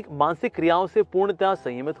भौतिक मानसिक क्रियाओं से पूर्णतः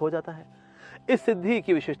संयमित हो जाता है। इस सिद्धि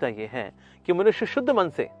की विशेषता यह है कि मनुष्य शुद्ध मन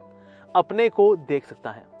से अपने को देख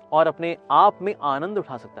सकता है और अपने आप में आनंद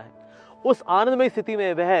उठा सकता है। उस आनंदमय स्थिति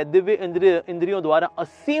में वह दिव्य इंद्रियों द्वारा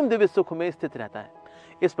असीम दिव्य सुख में स्थित रहता है।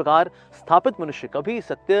 इस प्रकार स्थापित मनुष्य कभी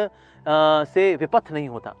सत्य से विपथ नहीं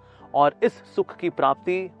होता और इस सुख की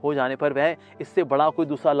प्राप्ति हो जाने पर वह इससे बड़ा कोई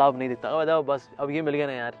दूसरा लाभ नहीं दिखता। बस अब ये मिल गया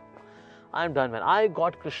ना यार, I am done man, I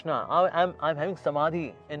got Krishna, I am having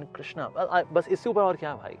समाधि इन कृष्णा, बस इससे ऊपर और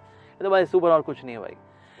क्या भाई, तो भाई इससे ऊपर और कुछ नहीं है भाई।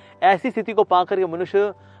 ऐसी स्थिति को पाकर के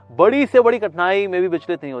मनुष्य बड़ी से बड़ी कठिनाई में भी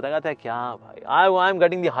विचलित नहीं होता। कहता है क्या भाई, I am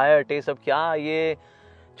getting the higher taste, अब क्या ये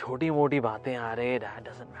छोटी मोटी बातें आ रहे, दैट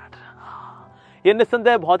डजंट मैटर। ये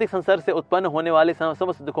निस्संदेह भौतिक संसार से उत्पन्न होने वाले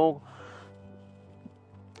समस्त दुखों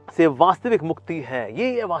से वास्तविक मुक्ति है।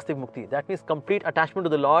 ये वास्तविक मुक्ति, that means complete attachment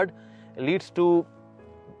to the Lord leads to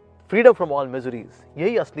freedom from all miseries.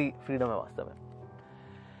 यही असली फ्रीडम है वास्तव में।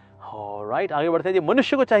 ऑलराइट, आगे बढ़ते हैं जी।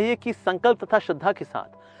 मनुष्य को चाहिए कि संकल्प तथा श्रद्धा के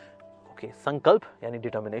साथ, संकल्प यानी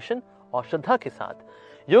डिटर्मिनेशन और श्रद्धा के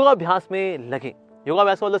साथ योगाभ्यास में लगे।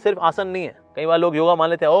 योगाभ्यास का मतलब सिर्फ आसन नहीं है। कई बार लोग योगा मान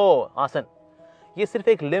लेते हैं, ओ आसन, ये सिर्फ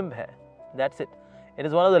एक लिम्ब है, that's it, it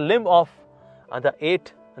is one of the limb of the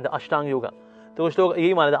 8 the अष्टांग योगा। तो कुछ लोग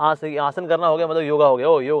यही मानते हैं आसन करना हो गया मतलब योगा हो गया।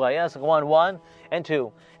 ओ yoga, yes, come on, 1 and 2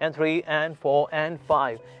 and 3 and 4 and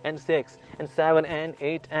 5 and 6 and 7 and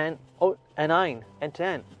 8 and 9 and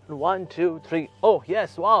 10 1 2 3, oh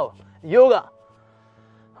yes, wow, yoga।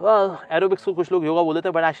 well, aerobics को कुछ लोग योगा बोल देते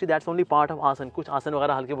हैं, but actually that's only part of आसन। कुछ आसन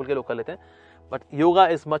वगैरह हल्के फुल्के लोग कर लेते हैं, but yoga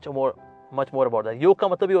is much more about that। योग का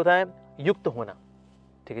मतलब भी होता है युक्त होना,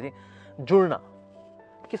 ठीक है जी, जुड़ना।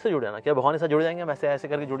 किससे जुड़ जाना? क्या भगवान के साथ जुड़ जाएंगे हम, ऐसे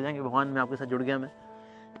करके जुड़ जाएंगे, भगवान में आपके साथ जुड़ गया मैं?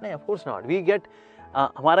 नहीं, of course not. We get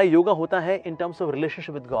हमारा योगा होता है in terms of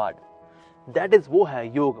relationship with God, that is, वो है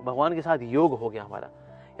योग। भगवान के साथ योग हो गया हमारा,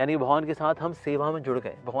 यानी भगवान के साथ हम सेवा में जुड़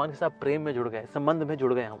गए, भगवान के साथ प्रेम में जुड़ गए, संबंध में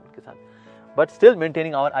जुड़ गए हम उनके साथ, but still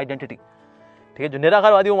maintaining our identity. ठीक है, जो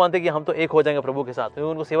निराकारवादी वो मानते हैं कि हम तो एक हो जाएंगे प्रभु के साथ, तो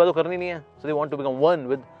उनको सेवा तो करनी नहीं है, सो they want to become one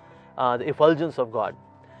with the इफल्जेंस of God.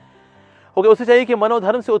 Okay, उसे चाहिए कि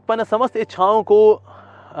मनोधर्म से उत्पन्न समस्त इच्छाओं को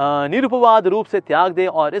निरुपवाद रूप से त्याग दे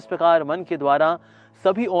और इस प्रकार मन के द्वारा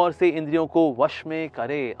सभी ओर से इंद्रियों को वश में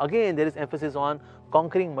करे। Again there is emphasis on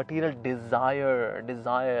conquering material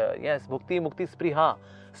desire. Yes, भुक्ति मुक्ति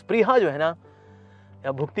स्पृहा जो है ना,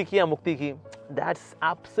 भुक्ति की या मुक्ति की, दैट्स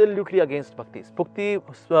एब्सोल्युटली अगेंस्ट भक्ति। भुक्ति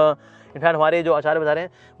इनफैक्ट हमारे जो आचार्य बता रहे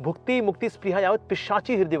हैं, भुक्ति मुक्ति स्पृहा यावत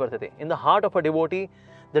पिशाची हृदय वर्तते। इन the heart of a devotee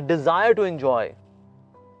the desire to enjoy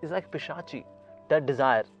is like पिशाची, that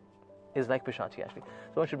desire is like पिशाची actually,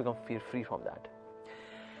 so one should become free from that।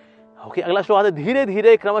 Okay, अगला श्लोक आता है, धीरे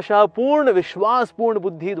धीरे क्रमशः पूर्ण विश्वास पूर्ण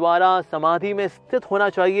बुद्धि द्वारा समाधि में स्थित होना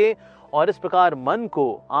चाहिए और इस प्रकार मन को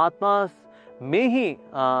आत्मा में ही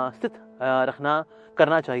स्थित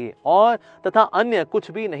करना चाहिए और तथा अन्य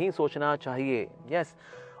कुछ भी नहीं सोचना चाहिए। यस,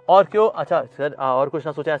 और क्यों? अच्छा सर और कुछ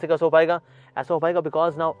ना सोचा, ऐसे कैसे हो पाएगा? ऐसा हो पाएगा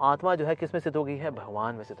बिकॉज नाउ आत्मा जो है किस में स्थित हो गई है?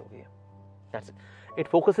 भगवान में स्थित हो गई है। That's it. It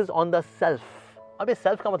focuses on the self. अब ये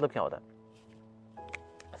सेल्फ का मतलब क्या होता है?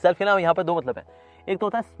 सेल्फ के ना यहाँ पर दो मतलब है। एक तो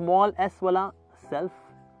होता है स्मॉल एस वाला सेल्फ,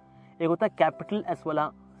 एक होता है कैपिटल एस वाला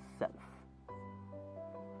सेल्फ।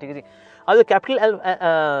 ठीक है जी। अब जो कैपिटल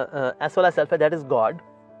एस वाला सेल्फ है that is God,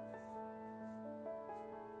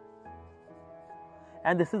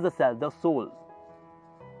 and this is the self, the soul.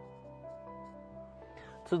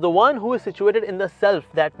 So the one who is situated in the self,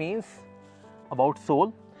 that means about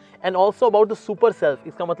soul, and also about the super self.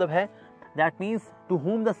 इसका मतलब है that means to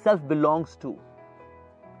whom the self belongs to,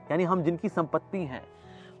 यानी हम जिनकी संपत्ति हैं,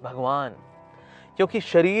 भगवान। क्योंकि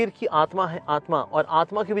शरीर की आत्मा है आत्मा, और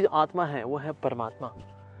आत्मा की भी जो आत्मा है वो है परमात्मा।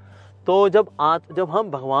 तो जब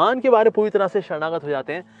हम भगवान के बारे में पूरी तरह से शरणागत हो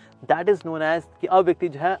जाते हैं, दैट इज नोन एज कि अब व्यक्ति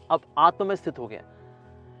जो है अब आत्मा में स्थित हो गया।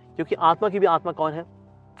 क्योंकि आत्मा की भी आत्मा कौन है?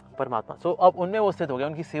 परमात्मा। सो अब उनमें वो स्थित हो गया,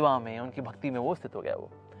 उनकी सेवा में, उनकी भक्ति में वो स्थित हो गया वो।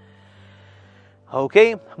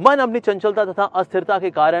 ओके। मन अपनी चंचलता तथा अस्थिरता के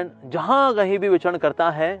कारण जहां कहीं भी विचरण करता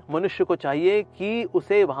है, मनुष्य को चाहिए कि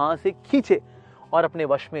उसे वहां से खींचे और अपने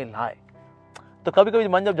वश में लाए। तो कभी कभी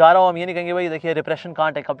मन जब जा रहा हो, हम ये नहीं कहेंगे भाई देखिए रिप्रेशन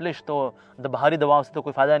कांट एक्म्प्लिश, तो बाहरी दबाव से तो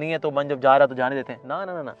कोई फायदा नहीं है, तो मन जब जा रहा है तो जाने देते हैं। ना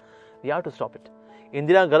ना ना ना, we have to stop it.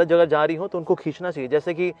 इंद्रियां गलत जगह जा रही हो तो उनको खींचना चाहिए।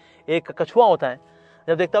 जैसे कि एक कछुआ होता है,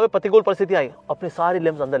 जब देखता है प्रतिकूल परिस्थिति आई, अपने सारे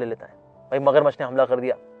लिम्स अंदर ले लेता है। भाई मगरमच्छ ने हमला कर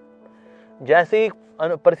दिया, जैसे ही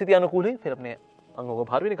परिस्थिति अनुकूल हुई फिर अपने अंगों को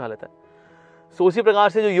बाहर भी निकाल लेता है। सो उसी प्रकार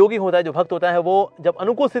से जो योगी होता है, जो भक्त होता है, वो जब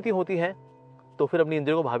अनुकूल स्थिति होती है तो फिर अपनी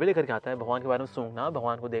इंद्रियों को बाहर भी लेकर के आता है। भगवान के बारे में सूंघना,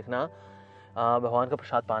 भगवान को देखना, भगवान का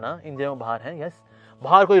प्रसाद पाना, इंद्रियों बाहर है। यस,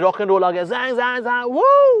 बाहर कोई रॉक एंड रोल आ गया, ज़ैंग ज़ैंग ज़ैंग,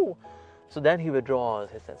 वो, so then he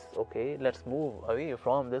withdraws his senses. Okay, let's move away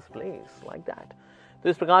from this place like that. तो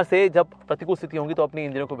इस प्रकार से जब प्रतिकूल स्थिति होंगी तो अपनी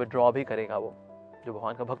इंद्रियों को विड्रॉ भी करेगा वो, जो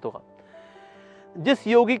भगवान का भक्त होगा। जिस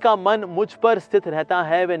योगी का मन मुझ पर स्थित रहता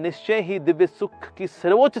है वह निश्चय ही दिव्य सुख की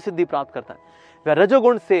सर्वोच्च सिद्धि प्राप्त करता है। वह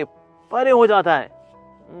रजोगुण से परे हो जाता है।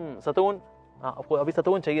 सतोगुण, आपको अभी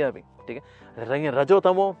सतोगुण चाहिए अभी, ठीक है।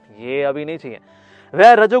 रजोतमो ये अभी नहीं चाहिए।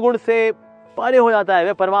 वह रजोगुण से परे हो जाता है।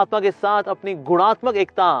 वह परमात्मा के साथ अपनी गुणात्मक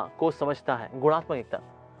एकता को समझता है। गुणात्मक एकता,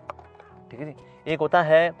 ठीक है जी। एक होता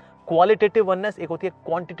है क्वालिटेटिव वननेस, एक होती है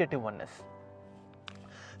क्वांटिटेटिव वननेस।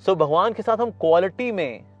 सो भगवान के साथ हम क्वालिटी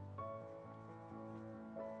में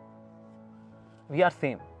we are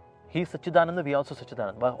same. He sachchidananda, we also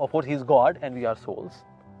sachchidananda. Of course he is God and we are souls,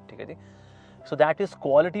 ठीक है जी। So that is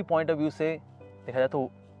quality point of view से देखा जाए तो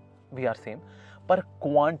वी आर सेम। पर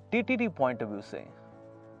क्वांटिटी पॉइंट ऑफ व्यू से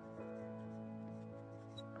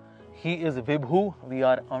he is vibhu, we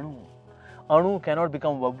are anu. Anu cannot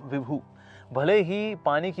become विभु। भले ही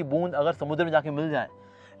पानी की बूंद अगर समुद्र में जाके मिल जाए,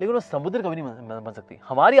 लेकिन वो समुद्र कभी नहीं बन सकती।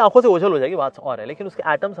 हमारी आंखों से ओझल हो जाएगी, बात और है, लेकिन उसके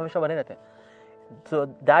एटम्स हमेशा बने रहते हैं। So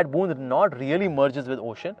that boond not really merges with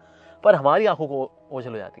ocean, पर हमारी आंखों को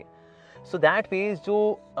ओझल हो जाती है। सो दैट मीन्स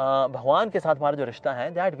जो भगवान के साथ हमारा जो रिश्ता है,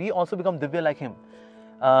 that we also become divya like him.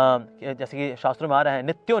 जैसे कि शास्त्रों में आ रहा है,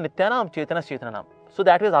 नित्यो नित्यानाम चेतनस चेतनानाम। सो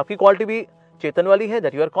दैट मीन्स आपकी क्वालिटी भी चेतन वाली है,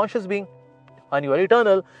 that you are conscious being and you are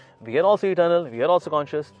eternal, we are also eternal, we are also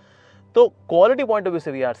conscious. तो क्वालिटी पॉइंट ऑफ व्यू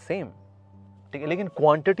से वी आर सेम, ठीक है। लेकिन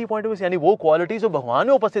क्वांटिटी पॉइंट ऑफ व्यू से, यानी वो क्वालिटी जो भगवान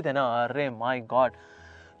में उपस्थित है ना, अरे माय गॉड,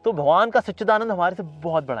 तो भगवान का सच्चिदानंद हमारे से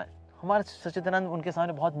बहुत बड़ा है। हमारा सच्चिदानंद उनके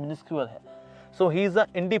सामने बहुत मिनिस्क्यूल है। So he is a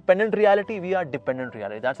independent reality, we are dependent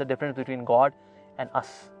reality. That's the difference between God and us.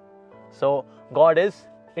 So God is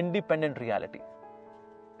independent reality.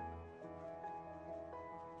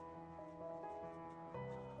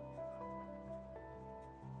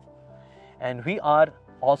 And we are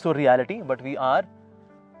also reality, but we are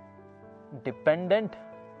dependent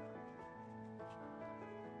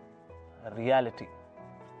reality,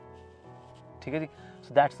 ठीक है जी।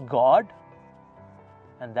 So that's God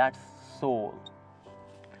and that's soul.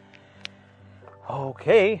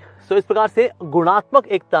 Okay, so इस प्रकार से गुणात्मक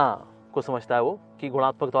एकता को समझता है वो, कि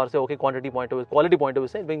गुणात्मक तौर से okay, quantity point of view, quality point of view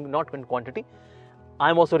से, being not in quantity,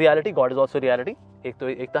 I am also reality, God is also reality। एक तो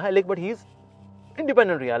एकता है, लेकिन but he is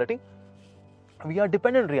independent reality, we are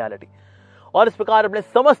dependent reality। और इस प्रकार अपने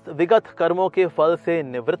समस्त विगत कर्मों के फल से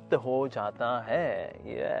निवृत्त हो जाता है।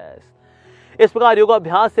 यस, इस प्रकार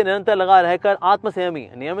योगाभ्यास से निरंतर लगा रहकर आत्मसंयमी,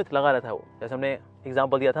 नियमित लगा रहता है वो। जैसे हमने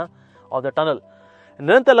एग्जांपल दिया था ऑफ द टनल,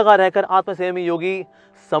 निरंतर लगा रहकर आत्मसंयमी योगी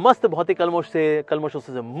समस्त भौतिक कलमशों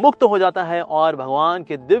से मुक्त हो जाता है और भगवान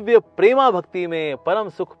के दिव्य प्रेमा भक्ति में परम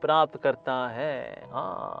सुख प्राप्त करता है।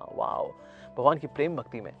 हाँ, वाओ, भगवान की प्रेम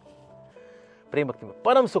भक्ति में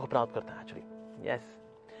परम सुख प्राप्त करता है एक्चुअली। Yes,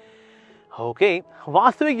 okay.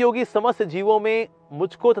 वास्तविक योगी समस्त जीवों में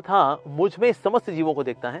मुझको तथा मुझ में समस्त जीवों को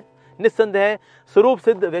देखता है। निस्संदेह स्वरूप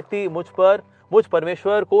सिद्ध व्यक्ति मुझ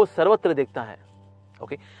परमेश्वर को सर्वत्र देखता है।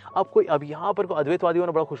 ओके, अब यहाँ पर कोई अद्वैतवादी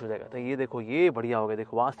होना बड़ा खुश हो जाएगा, तो ये देखो ये बढ़िया हो गया,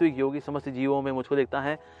 देखो वास्तविक योगी समस्त जीवों में मुझको देखता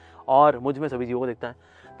है और मुझ में सभी जीवों को देखता है,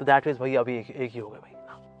 तो दैट मीन्स भाई अभी एक ही हो गए भाई,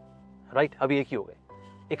 राइट, अभी एक ही हो गए,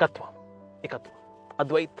 एकत्व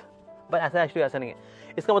अद्वैत। पर ऐसा एक्चुअली ऐसा नहीं है।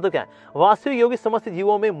 इसका मतलब क्या है? वास्तविक योगी समस्त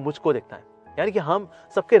जीवों में मुझको देखता है, यानी कि हम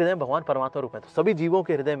सबके हृदय में भगवान परमात्मा रूप है, तो सभी जीवों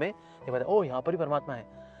के हृदय में ओ यहाँ पर ही परमात्मा है।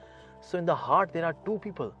 So in the heart there are two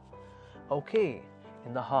people. Okay,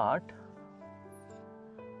 in the heart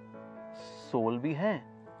soul भी है,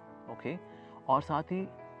 ओके, और साथ ही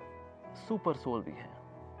सुपर सोल भी है,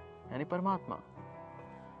 यानी परमात्मा।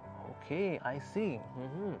 Okay, I see.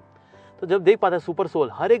 तो जब देख पाता है सुपर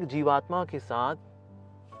सोल, हर एक जीवात्मा के साथ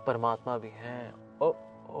परमात्मा भी है।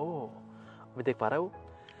 अभी देख पा रहा है वो,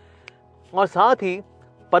 और साथ ही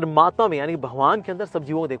परमात्मा में यानी भगवान के अंदर सब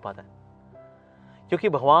जीवों को देख पाता है, क्योंकि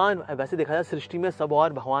भगवान वैसे देखा जाए सृष्टि में सब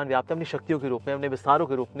और भगवान व्याप्त है अपनी शक्तियों के रूप में, अपने विस्तारों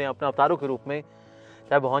के रूप में, अपने अवतारों के रूप में,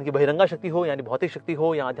 चाहे भगवान की बहिरंगा शक्ति हो यानी भौतिक शक्ति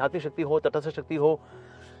हो या आध्यात्मिक शक्ति हो, तटस्थ शक्ति हो,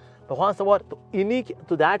 भगवान सब और। तो इन्हीं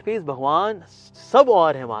तो दैट मीन्स भगवान सब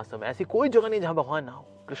और है वास्तव में, ऐसी कोई जगह नहीं जहां भगवान ना हो।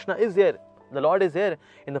 Krishna is there, the lord is there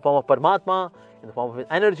in the form of Paramatma, in the form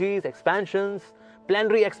of energies, expansions,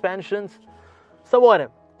 plenary expansions, सब और है।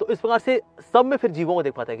 तो इस प्रकार से सब में फिर जीवों को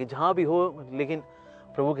देख पाता है कि जहां भी हो, लेकिन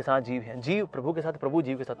प्रभु के साथ जीव है, जीव प्रभु के साथ, प्रभु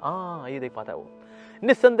जीव के साथ, ये देख पाता है वो।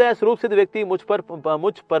 निस्संदेह स्वरूप सिद्ध व्यक्ति मुझ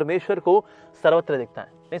परमेश्वर को सर्वत्र देखता है।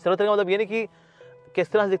 नहीं, सर्वत्र का मतलब ये नहीं कि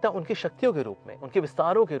किस तरह से देखता है, उनकी शक्तियों के रूप में, उनके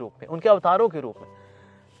विस्तारों के रूप में, उनके अवतारों के रूप में।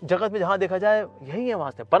 जगत में जहां देखा जाए यही है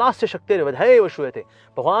वास्तव, परास्य शक्ति विधेय श्रूयते,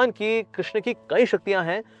 भगवान की, कृष्ण की कई शक्तियां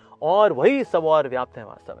हैं और वही सब और व्याप्त है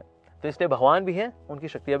वास्तव में। तो इसलिए भगवान भी है, उनकी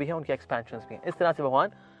शक्तियां भी हैं, उनकी एक्सपेंशंस भी हैं। इस तरह से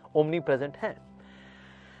भगवान ओमनी प्रेजेंट है।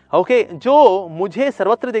 ओके, जो मुझे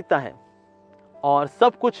सर्वत्र देखता है और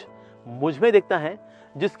सब कुछ मुझ में देखता है,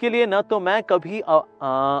 जिसके लिए न तो मैं कभी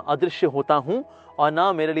अदृश्य होता हूं और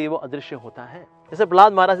ना मेरे लिए वो अदृश्य होता है। जैसे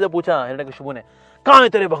प्रहलाद महाराज से पूछा हिरण्यकशिपु ने, कहां है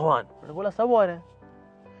तेरे भगवान? उन्होंने बोला सब और है,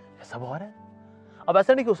 सब और है। अब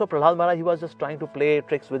ऐसा नहीं कि उसको Prahlad Maharaj he was just trying to play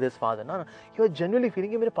tricks with his father, ना, ही वाज जेन्युइनली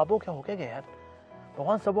फीलिंग कि मेरे पापा को क्या हो गया यार,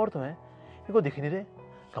 भगवान सब और तो है, इनको दिख नहीं रहे,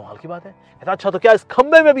 कमाल की बात है। कहता अच्छा तो क्या इस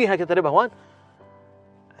खंबे में भी है क्या तेरे भगवान?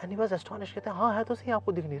 एंड ही वाज एस्टोनिश्ड, कहता हाँ है तो सही,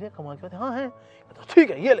 आपको दिख नहीं रहे, कमाल की बात है, हाँ है। कहता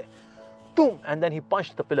ठीक है ये ले तुम, and then he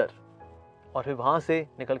punched the pillar, और फिर वहां से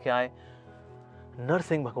निकल के आए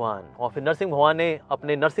नरसिंह भगवान। और फिर नरसिंह भगवान ने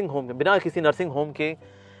अपने नर्सिंग होम के, बिना किसी नर्सिंग होम के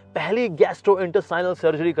पहली गैस्ट्रोइंटेस्टाइनल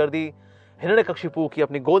सर्जरी कर दी, हिरण्यकशिपु की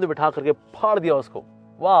अपनी गोद में बिठा करके फाड़ दिया उसको।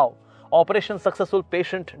 Wow, operation successful,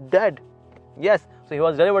 patient dead, yes, so he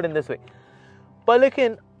was delivered in this way. पर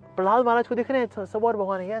लेकिन प्रहलाद महाराज को दिख रहे हैं सब और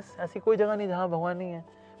भगवान है, यस, ऐसी कोई जगह नहीं जहां भगवान नहीं है,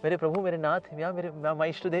 मेरे प्रभु मेरे नाथ, या मेरे my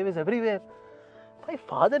ishta dev is everywhere. My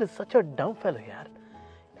father is such a dumb fellow यार,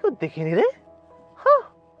 इनको दिख ही नहीं रहे। हाँ,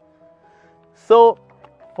 so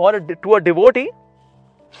to a devotee,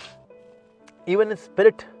 even in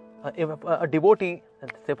spirit, a devotee,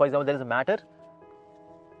 say for example there is a matter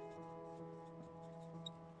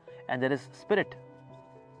and there is spirit.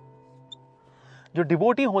 जो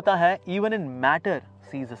डिवोटी होता है even in matter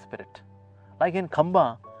sees a spirit, like in Khamba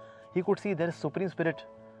he could see there is supreme spirit,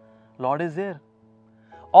 Lord is there.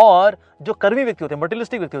 और जो कर्मी व्यक्ति होते हैं,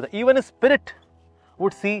 materialistic व्यक्ति होता है, even a spirit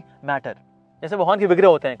would see matter. जैसे भगवान के विग्रह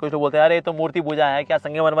होते हैं, कुछ लोग बोलते हैं अरे ये तो मूर्ति पूजा है, क्या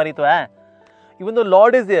संगमरमरी तो है, even though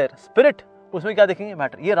Lord is there, spirit उसमें क्या देखेंगे?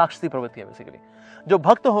 मैटर। ये राक्षसी प्रवृत्ति है बेसिकली। जो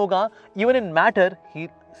भक्त होगा even in matter he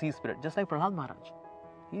see spirit, just like Prahlad Maharaj,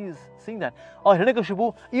 he is seeing that. और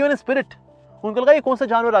हिरण्यकशिपु इवन इन स्पिरिट, उनको लगा ये कौन सा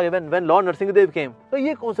जानवर आ गया, व्हेन लॉर्ड नरसिंहदेव केम, तो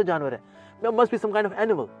ये कौन सा जानवर है, must be some kind of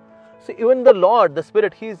animal. So even the lord the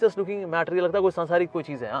spirit he is just looking matter, ये लगता है कोई सांसारिक कोई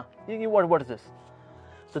चीज है, हां ये what is this.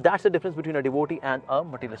 So that's the difference between a devotee and a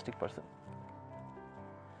materialistic person.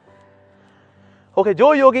 Okay,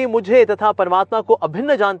 जो योगी मुझे तथा परमात्मा को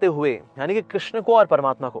अभिन्न जानते हुए, यानी कि कृष्ण को और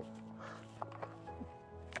परमात्मा को,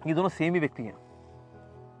 ये दोनों सेम ही व्यक्ति हैं,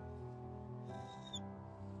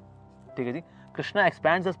 ठीक है जी। Krishna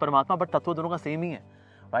expands as Paramatma, but तत्व दोनों का सेम ही है,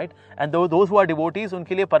 right. And those who are devotees,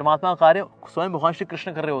 उनके लिए परमात्मा का कार्य स्वयं भगवान श्री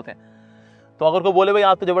कृष्ण कर रहे होते हैं। तो अगर कोई बोले भाई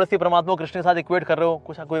आप तो जबरदस्ती परमात्मा को कृष्ण के साथ इक्वेट कर रहे हो,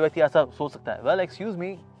 कुछ कोई व्यक्ति ऐसा सोच सकता है, well excuse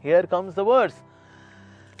me, here comes the words.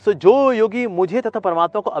 So जो योगी मुझे तथा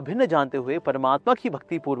परमात्मा को अभिन्न जानते हुए परमात्मा की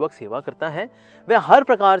भक्ति पूर्वक सेवा करता है, वह हर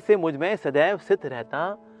प्रकार से मुझ में सदैव स्थित रहता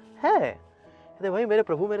है। भाई मेरे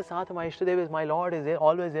प्रभु मेरे साथ, my ishta dev is my lord is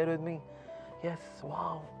always there with me, yes,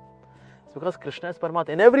 wow, because Krishna is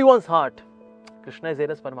Paramatma in everyone's heart, Krishna is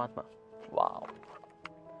there as Paramatma, wow.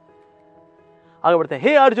 आगे बढ़ते हैं।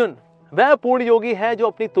 हे अर्जुन, वह पूर्ण योगी है जो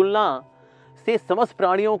अपनी तुलना से समस्त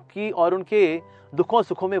प्राणियों की और उनके दुखों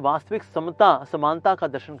सुखों में वास्तविक समानता का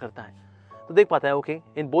दर्शन करता है, तो देख पाता है okay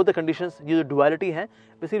in both the conditions ये जो डुअलिटी है,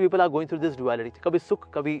 basically people are going through this duality, कभी सुख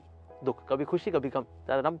कभी दुख, कभी खुशी कभी गम,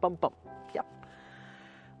 रम पम पम क्या।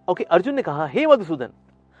 ओके, अर्जुन ने कहा हे मधुसूदन,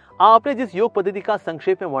 आपने जिस योग पद्धति का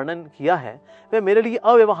संक्षेप में वर्णन किया है वह मेरे लिए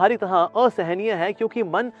अव्यवहारिक तथा असहनीय है, क्योंकि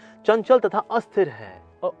मन चंचल तथा अस्थिर है।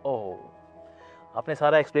 ओ आपने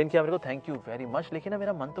सारा एक्सप्लेन किया मेरे को, थैंक यू वेरी मच, लेकिन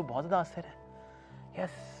मेरा मन तो बहुत ज्यादा अस्थिर है।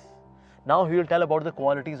 Yes, now he will tell about the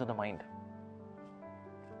qualities of the mind.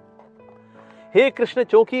 हे कृष्ण,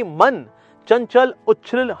 चूंकि मन चंचल,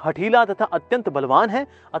 उच्छृल, हठीला तथा अत्यंत बलवान है,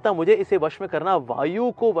 अतः मुझे इसे वश में करना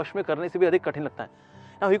वायु को वश में करने से भी अधिक कठिन लगता है।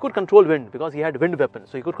 Now he could control wind because he had wind weapon,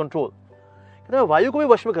 so he could control. कहता मैं वायु को भी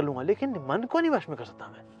वश में कर लूंगा, लेकिन मन को नहीं वश में कर सकता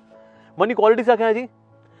मैं। मन की क्वालिटी क्या है जी?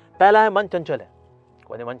 पहला है मन चंचल है।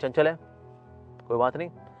 कोई मन चंचल है, कोई बात नहीं,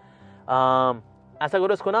 ऐसा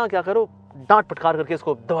करो इसको ना, क्या करो, डांट पटकार करके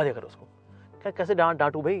इसको दबा दिया करो उसको। क्या कैसे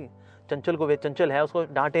डांटू भाई, चंचल को, वे चंचल है उसको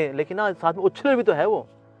डांटे, लेकिन ना साथ में उच्छल भी तो है वो।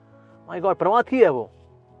 माय गॉड, प्रमाथी है वो,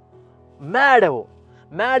 मैड है वो।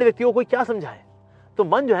 मैड व्यक्ति को कोई क्या समझाए? तो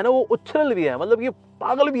मन जो है ना वो उच्छल भी है, मतलब ये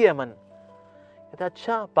पागल भी है मन। कहते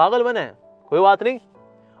अच्छा पागल मन है, कोई बात नहीं,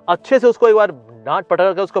 अच्छे से उसको एक बार डांट पटक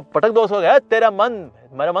करके उसको पटक दो, उसको तेरा मन,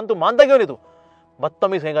 मेरा मन तू मानता क्यों नहीं, तू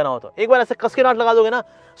बदतमीज कहीं का ना हो, तो एक बार ऐसे कस के डांट लगा दोगे ना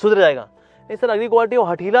सुधर जाएगा। नहीं सर, अगली क्वालिटी वो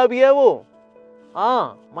हठीला भी है वो,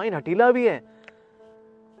 हाँ माइंड हठीला भी है।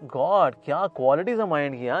 गॉड, क्या क्वालिटीज है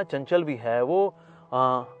माइंड की, हाँ चंचल भी है वो,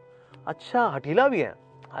 अच्छा हठीला भी है।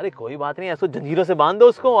 अरे कोई बात नहीं, ऐसो जंजीरों से बांध दो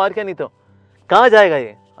उसको, और क्या, नहीं तो कहाँ जाएगा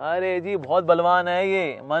ये। अरे जी बहुत बलवान है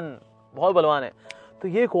ये मन, बहुत बलवान है। तो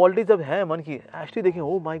ये क्वालिटी जब है मन की, एक्चुअली देखिए,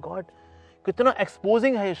 ओ माय गॉड कितना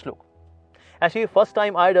एक्सपोजिंग है ये श्लोक। Actually first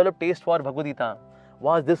time I develop taste for Bhagavad Gita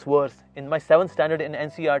was this verse in my 7th standard in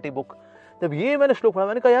NCERT book. जब ये मैंने श्लोक पढ़ा,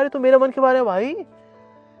 मैंने कहा यार ये तो मेरे मन के बारे में, भाई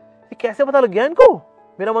ये कैसे पता लग गया इनको।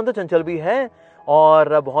 मेरा मन तो चंचल भी है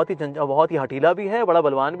और बहुत ही हठीला भी है, बड़ा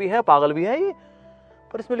बलवान भी है, पागल भी है ये,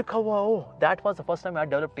 पर इसमें लिखा हुआ oh that was the first time I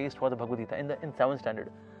develop taste for the Bhagavad Gita in 7th standard.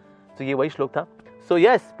 तो ये वही श्लोक था। So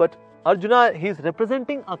yes, but Arjuna he is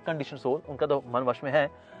representing a condition soul, उनका तो मन वश में है,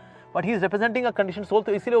 but he is representing a condition soul,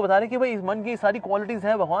 तो इसीलिए वो बता रहे हैं कि भाई इस मन की सारी क्वालिटीज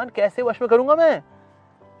है, भगवान कैसे वश में करूंगा मैं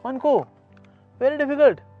मन को, वेरी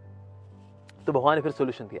डिफिकल्ट। तो भगवान ने फिर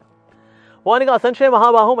सोल्यूशन दिया। भगवान ने कहा असंशय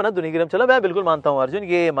महाबाहो मन दुनिग्रम, चलो मैं बिल्कुल मानता हूं अर्जुन,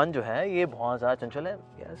 ये मन जो है ये बहुत ज्यादा चंचल है।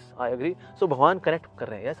 Yes I agree. सो भगवान करेक्ट कर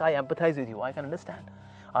रहे हैं, yes I empathize with you, I can understand.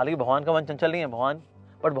 हालांकि भगवान का मन चंचल नहीं है, भगवान,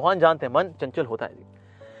 बट भगवान जानते हैं मन चंचल होता है।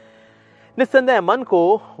 निस्संदेह मन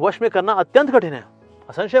को वश में करना अत्यंत कठिन है।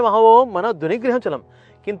 असंशय महाबाहो मन दुनिग्रहम चलम,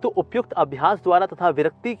 किंतु उपयुक्त अभ्यास द्वारा तथा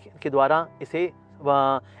विरक्ति के द्वारा इसे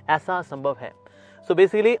ऐसा संभव है। सो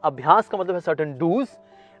बेसिकली अभ्यास का मतलब है सर्टेन डूज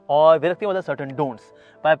और विरक्ति मतलब certain don'ts.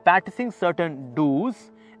 Bye practising certain dos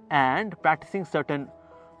and practising certain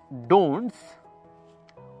don'ts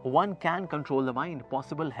one can control the mind,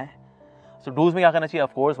 possible है। सो डूज में क्या करना चाहिए?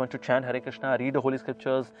 Of course one two chant Hare Krishna, read Holi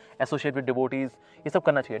scriptures, associate with devotees, ये सब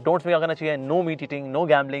करना चाहिए। डोंट्स में क्या करना चाहिए? No meat eating, no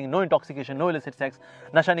gambling, no intoxication, no illicit sex,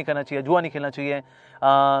 नशा नहीं करना चाहिए, जुआ नहीं खेलना चाहिए,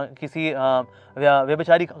 किसी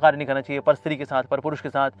व्यभिचारी कार्य नहीं करना चाहिए, पर स्त्री के साथ, पर पुरुष के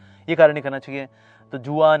साथ, ये कार्य नहीं करना चाहिए। तो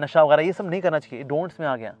जुआ, नशा वगैरह ये सब नहीं करना चाहिए, डोंट्स में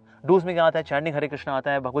आ गया। डूज में क्या आता है? चैंटिंग हरे कृष्णा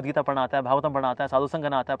आता है, भगवद गीता पढ़ना आता है, भागवतम पढ़ना आता है, साधु संग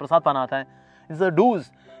करना आता है, प्रसाद पाना आता है, is the dos.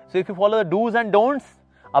 So if you follow the dos and don'ts,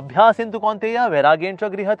 अभ्यास इंतु कौन्तेय वैराग्येन च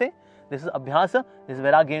गृह्यते, this is abhyasa, this is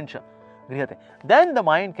vairagyen cha grihate, then the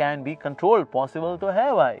mind can be controlled, possible तो है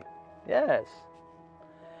भाई। yes,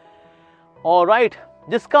 all right।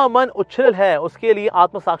 जिसका मन उच्छृल है उसके लिए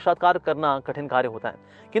आत्म साक्षात्कार करना कठिन कार्य होता है,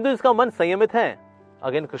 किंतु जिसका मन संयमित है,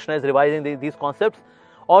 again Krishna is revising these concepts,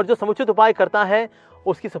 और जो समुचित उपाय करता है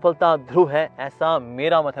उसकी सफलता ध्रुव है, ऐसा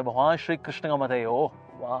मेरा मत है, भगवान श्री कृष्ण का मत है। ओह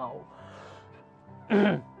वाह।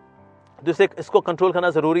 जिससे इसको कंट्रोल करना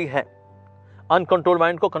जरूरी है, अनकंट्रोल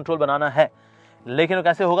माइंड को कंट्रोल बनाना है, लेकिन वो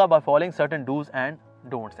कैसे होगा? By following certain dos and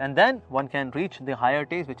don'ts, and then one can reach the higher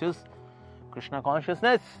taste which is Krishna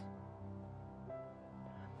consciousness.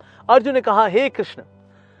 Arjun ने कहा हे कृष्ण,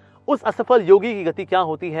 उस असफल योगी की गति क्या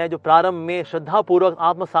होती है जो प्रारंभ में श्रद्धा पूर्वक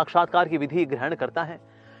आत्म साक्षात्कार की विधि ग्रहण करता है,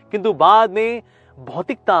 किंतु बाद में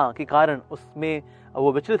भौतिकता के कारण उसमें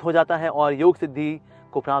वो विचलित हो जाता है और योग सिद्धि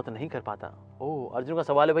को प्राप्त नहीं कर पाता। ओह, अर्जुन का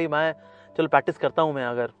सवाल है भाई, मैं चलो प्रैक्टिस करता हूं मैं,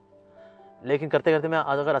 अगर लेकिन करते करते मैं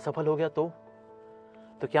अगर असफल हो गया तो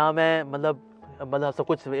क्या मैं मतलब सब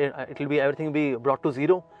कुछ, it will be everything be brought to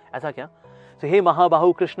zero, ऐसा क्या? तो हे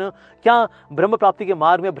महाबाहु कृष्ण, क्या ब्रह्म प्राप्ति के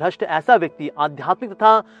मार्ग में भ्रष्ट ऐसा व्यक्ति आध्यात्मिक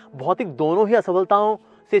तथा भौतिक दोनों ही असफलताओं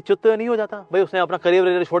से च्युत नहीं हो जाता? भाई उसने अपना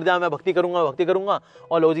करियर छोड़ दिया, मैं भक्ति करूंगा,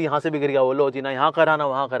 और लो जी यहाँ से बिगड़ गया वो, लो जी ना यहाँ करा ना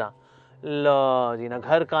वहां करा, लो जी ना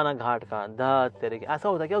घर का ना घाट का, धा तेरे के, ऐसा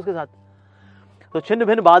होता क्या उसके साथ? तो छिन्न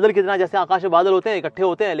भिन्न बादल की तरह, जैसे आकाश में बादल होते हैं इकट्ठे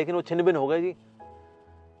होते हैं, लेकिन वो छिन्न भिन्न हो गए जी।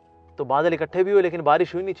 तो बादल इकट्ठे भी हुए लेकिन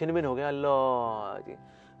बारिश हुई नहीं, छिन्न भिन्न हो गया। अल्लाह जी।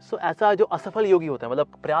 सो ऐसा जो असफल योगी होता है, मतलब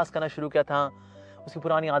प्रयास करना शुरू किया था, उसकी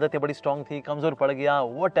पुरानी आदतें बड़ी स्ट्रांग थी, कमजोर पड़ गया,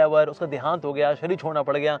 व्हाटएवर, उसका देहांत हो गया, शरीर छोड़ना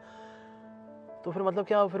पड़ गया, तो फिर मतलब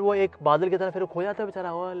क्या, फिर वो एक बादल की तरह फिर खो जाता है बेचारा।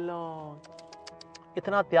 अल्लाह,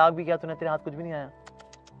 इतना त्याग भी किया तूने, तेरे हाथ कुछ भी नहीं आया,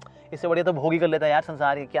 इससे बढ़िया तो भोगी कर लेता यार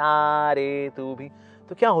संसार ही, क्या रे तू भी।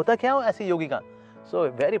 तो क्या होता क्या हो ऐसे योगी का? So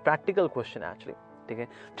very practical question actually, ठीक है।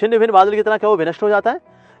 छिन्न भिन्न बादल की तरह क्या वो विनष्ट हो जाता है,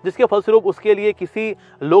 जिसके फलस्वरूप उसके लिए किसी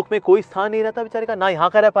लोक में कोई स्थान नहीं रहता बेचारे का, ना यहाँ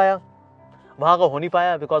का रह पाया, वहां का हो नहीं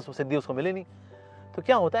पाया, बिकॉज वो सिद्धि उसको मिले नहीं। तो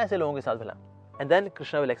क्या होता है ऐसे लोगों के साथ भला? And then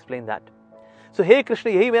Krishna will explain that. So हे कृष्ण,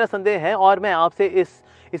 यही मेरा संदेह है और मैं आपसे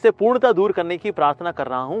इसे पूर्णतः दूर करने की प्रार्थना कर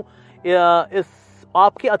रहा हूँ। इस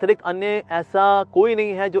आपके अतिरिक्त अन्य ऐसा कोई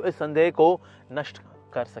नहीं है जो इस संदेह को नष्ट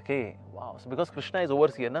कर सके। वाह, बिकॉज कृष्णा इज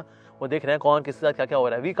ओवरसीयर ना, वो देख रहे हैं कौन किसके साथ क्या क्या हो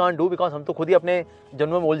रहा है। वी कांट डू, बिकॉज हम तो खुद ही अपने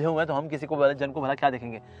जन्मों में उलझे हुए हैं, तो हम किसी को जन को भला क्या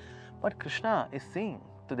देखेंगे। But Krishna is seeing.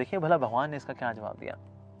 तो देखिए भला भगवान ने इसका क्या जवाब दिया।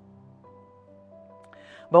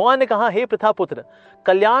 भगवान ने कहा, हे पृथा पुत्र,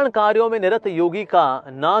 कल्याण कार्यों में निरत योगी का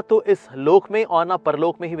ना तो इस लोक में और ना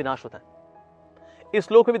परलोक में ही विनाश होता है।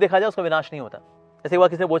 इस लोक में भी देखा जाए उसका विनाश नहीं होता। ऐसे एक बार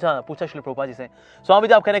किसी ने पूछा श्री प्रभुपाद जी से, स्वामी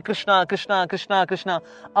जी आप कह रहे हैं कृष्णा कृष्णा कृष्णा कृष्णा,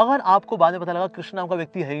 अगर आपको बाद में पता लगा कृष्ण नाम का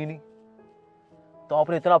व्यक्ति है ही नहीं, तो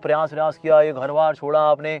आपने इतना प्रयास किया, ये घर बार छोड़ा,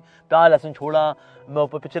 आपने प्यार लहसुन छोड़ा,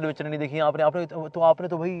 पिक्चर नहीं देखी आपने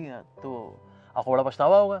तो भाई तो आपको बड़ा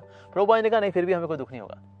पछतावा होगा। प्रभुपाद जी ने कहा नहीं, फिर भी हमें कोई दुख नहीं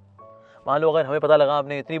होगा। मान लो अगर हमें पता लगा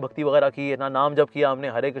आपने इतनी भक्ति वगैरह की, इतना नाम जप किया हमने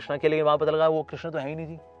हरे कृष्णा के लिए, वहां पता लगा वो कृष्ण तो है ही नहीं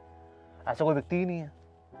जी, ऐसा कोई व्यक्ति ही नहीं है।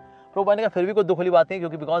 प्रभुपाद ने कहा फिर भी कोई दुख वाली बात नहीं,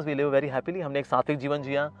 क्योंकि because we live very happily, हमने एक सात्विक जीवन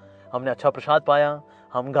जिया, हमने अच्छा प्रसाद पाया,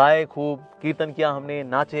 हम गाए, खूब कीर्तन किया, हमने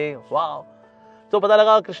नाचे, वाह। तो पता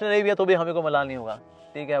लगा कृष्ण नहीं भी है तो भी हमें को मलाल नहीं होगा,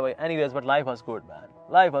 ठीक है भाई। Anyways but life was good man,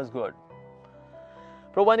 life was good.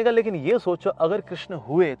 Prabhupada ने कहा लेकिन ये सोचो अगर कृष्ण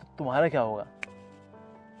हुए तो तुम्हारा क्या होगा,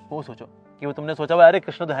 वो सोचो कि वो तुमने सोचा अरे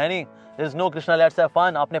कृष्ण तो है नहीं, there is no Krishna, let's have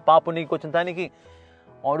fun, आपने पाप पुण्य को चिंता नहीं की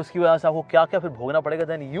और उसकी वजह से आपको क्या क्या फिर भोगना पड़ेगा।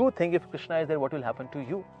 Then you think if Krishna is there what will happen to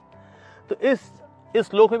you. तो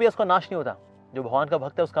इस लोक में भी इसका नाश नहीं होता, जो भगवान का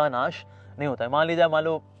भक्त है उसका नाश नहीं होता है। मान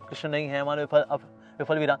लो कृष्ण नहीं है, मान लो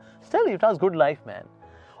विफल भी रहा, still it was good life man.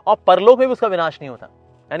 और परलोक में भी उसका विनाश नहीं होता,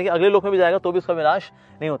 यानी कि अगले लोक में भी जाएगा तो भी उसका विनाश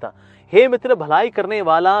नहीं होता। हे मित्र, भलाई करने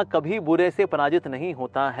वाला कभी बुरे से पराजित नहीं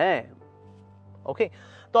होता है। ओके,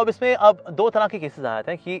 तो अब इसमें अब दो तरह के केसेस आ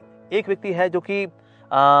जाते हैं कि एक व्यक्ति है जो कि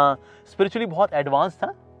स्पिरिचुअली बहुत एडवांस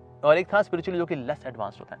था और एक था स्पिरिचुअली जो कि लेस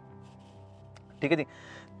एडवांस होता है, ठीक है जी।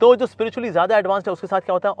 तो जो स्पिरिचुअली ज्यादा एडवांस है उसके साथ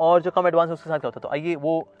क्या होता है और जो कम एडवांस है उसके साथ क्या होता है, तो आइए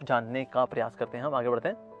वो जानने का प्रयास करते हैं, हम आगे बढ़ते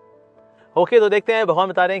हैं। ओके, तो देखते हैं भगवान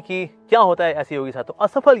बता रहे हैं कि क्या होता है ऐसे योगी साथ। तो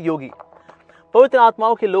असफल योगी पवित्र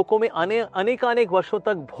आत्माओं के लोकों में अनेक वर्षों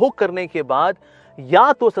तक भोग करने के बाद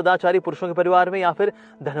या तो सदाचारी पुरुषों के परिवार में या फिर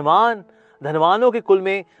धनवानों के कुल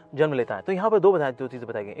में जन्म लेता है। तो यहाँ पर दो चीजें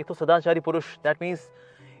बताई गई, एक तो सदाचारी पुरुष, that means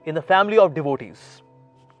in the family of devotees,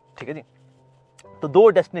 ठीक है जी। तो दो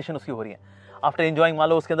डेस्टिनेशन उसकी हो रही है आफ्टर एंजॉइंग। मान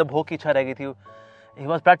लो उसके अंदर भोग की इच्छा रह गई थी, ही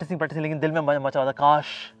वाज प्रैक्टिसिंग, लेकिन दिल में मचा हुआ था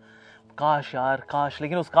काश यार काश,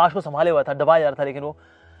 लेकिन उस काश को संभाले हुआ था, दबाया जा रहा था, लेकिन वो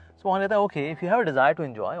भगवान कहता है okay if you have a desire to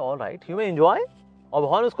enjoy, all right, you may enjoy. और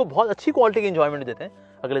भगवान उसको बहुत अच्छी क्वालिटी की एंजॉयमेंट देते हैं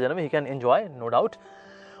अगले जन्म में, he can enjoy no doubt.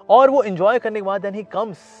 और वो एंजॉय करने के बाद then he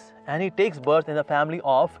comes and he takes birth in the family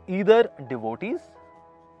of either devotees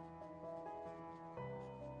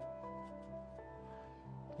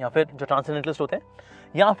या फिर जो ट्रांसेंडेंटलिस्ट होते हैं,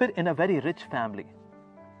 या फिर in a very rich family।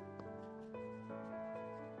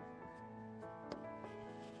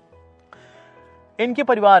 इनके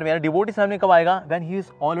परिवार में डिवोटी फैमिली कब आएगा, when he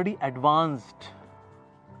is already advanced,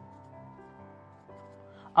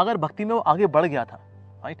 अगर भक्ति में वो आगे बढ़ गया था,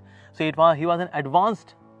 right? So he was an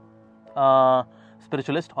advanced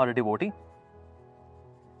spiritualist और डिवोटी,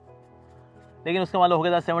 लेकिन उसका मालूम हो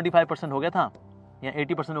गया था 75% हो गया था या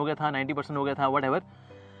 80% हो गया था, 90% हो गया था, व्हाटएवर।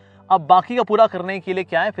 अब बाकी का पूरा करने के लिए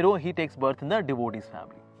क्या है, फिर वो he takes birth in the devotees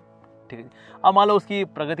family, ठीक है। अब मान लो उसकी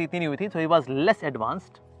प्रगति इतनी नहीं हुई थी, so he was less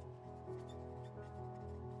advanced,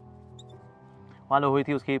 मान लो हुई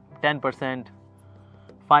थी उसकी 10%,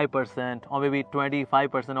 5% और मे बी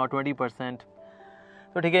 25% और 20%,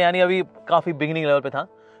 तो ठीक है, यानी अभी काफी बिगिनिंग लेवल पे था।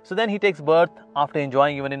 So then he takes birth after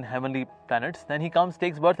enjoying even in heavenly planets. Then he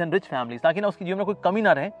takes birth in rich families, ताकि ना उसकी जीवन में कोई कमी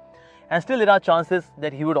ना रहे। And still there are chances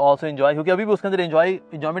that he would also enjoy, क्योंकि अभी भी उसके अंदर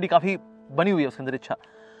enjoyment काफी बनी हुई है उसके अंदर इच्छा।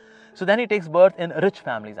 So then he takes birth in rich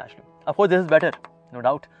families actually. Of course this is better, no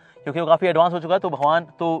doubt, क्योंकि वो काफी एडवांस हो चुका है, तो भगवान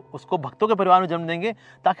तो उसको भक्तों के परिवार में जन्म देंगे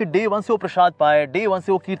ताकि डे 1 से वो प्रसाद पाए, डे 1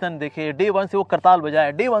 से वो कीर्तन देखे, डे 1 से वो करताल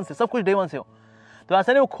बजाए, डे 1 से सब कुछ डे 1 से हो। तो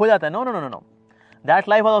ऐसा नहीं वो खो जाता है, no. That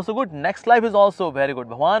life was also good, next life is also very good.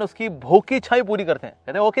 भगवान उसकी भूख की इच्छा ही पूरी करते हैं,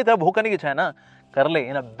 कहते हैं ओके तेरा भूख करने की इच्छा है ना, कर ले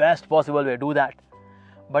in a best possible way, do that.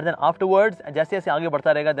 But then afterwards जैसे जैसे आगे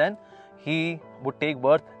बढ़ता रहेगा, then he would take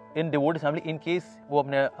birth in devoted family in case वो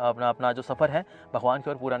अपना जो सफर है भगवान की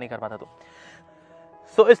ओर पूरा नहीं कर पाता तो।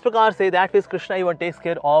 सो इस प्रकार से that means Krishna even takes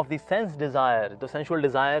care of the sense desire, जो सेंसुअल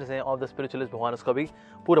डिजायर्स हैं ऑफ द स्पिरिचुअलिस्ट, भगवान उसका भी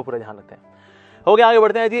पूरा ध्यान रखते हैं। हो गया, आगे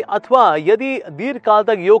बढ़ते हैं जी। अथवा यदि दीर्घ काल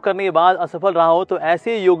तक योग करने के बाद असफल रहा हो तो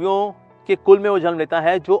ऐसे योगियों के कुल में वो जन्म लेता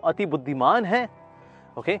है जो अति बुद्धिमान है।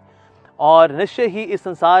 ओके, और निश्चय ही इस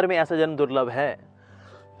संसार में ऐसा जन्म दुर्लभ है।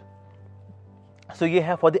 सो ये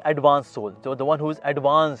है फॉर द एडवांस सोल, जो the one who is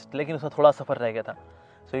advanced लेकिन उसका थोड़ा सफर रह गया था।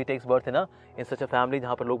 So he takes birth in such a family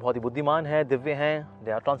जहां पर लोग बहुत ही बुद्धिमान हैं, दिव्य हैं,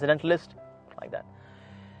 they are transcendentalist like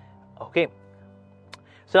that. Okay,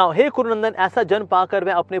 so now हे कुरुनंदन, ऐसा जन्म पाकर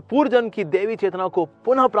वह अपने पूर्व जन्म की देवी चेतना को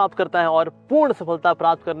पुनः प्राप्त करता है और पूर्ण सफलता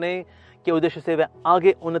प्राप्त करने के उद्देश्य से वह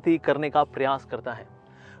आगे उन्नति करने का प्रयास करता है।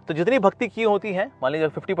 तो जितनी भक्ति की होती है, मान लीजिए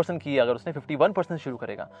 50% की है, अगर उसने 51% शुरू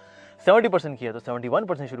करेगा, 70% की है तो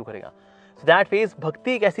 71% शुरू करेगा। सो दैट फेज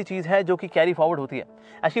भक्ति एक ऐसी चीज है जो कि कैरी फॉरवर्ड होती है।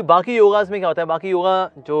 एक्चुअली बाकी योगास में क्या होता है, बाकी योगा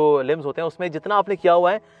जो लिम्स होते हैं उसमें जितना आपने किया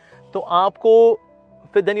हुआ है तो आपको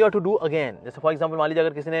फिर then you have to do again. जैसे फॉर एग्जांपल मान लीजिए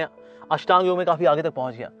अगर किसी ने अष्टांग योग में काफी आगे तक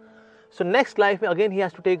पहुंच गया, सो नेक्स्ट लाइफ में again he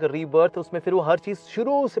has to take rebirth, उसमें फिर वो हर चीज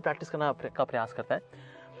शुरू से प्रैक्टिस करना का प्रयास करता है।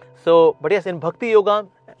 सो बट यस, इन भक्ति योगा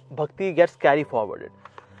भक्ति गेट्स कैरी फॉरवर्डेड।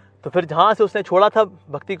 तो फिर जहां से उसने छोड़ा था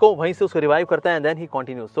भक्ति को वहीं से उसको रिवाइव करता है and then he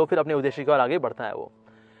continues. So फिर अपने उद्देश्य की ओर आगे बढ़ता है वो।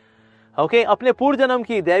 ओके, अपने पूर्व जन्म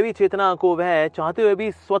की दैवी चेतना को वह चाहते हुए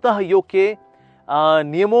भी स्वतः योग के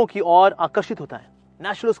नियमों की ओर आकर्षित होता है।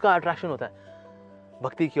 नेचुरल उसका अट्रैक्शन होता है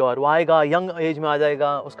भक्ति की ओर। वो आएगा, यंग एज में आ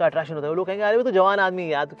जाएगा, उसका अट्रैक्शन होता है। वो लोग कहेंगे अरे वो तो जवान आदमी है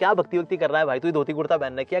यार, तो क्या भक्ति कर रहा है भाई, तू धोती कुर्ता पहन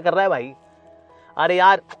रहा है, क्या कर रहा है भाई, अरे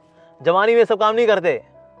यार जवानी में सब काम नहीं करते,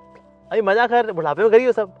 अरे मजा कर, बुढ़ापे में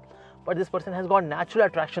करिए सब। But this person has got natural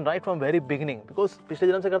attraction right from very beginning, because पिछले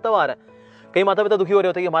जन्म से करता हुआ आ रहा है। कई माता पिता दुखी हो रहे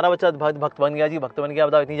होते हैं कि हमारा बच्चा भक्त बन गया जी, भक्त बन गया,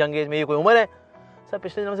 बताओ इतनी यंग एज में, ये कोई उम्र है, सब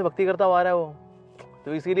पिछले जन्म से भक्ति करता हुआ आ रहा है वो।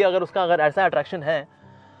 तो इसीलिए अगर ऐसा अट्रैक्शन है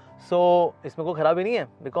सो इसमें कोई खराबी नहीं है,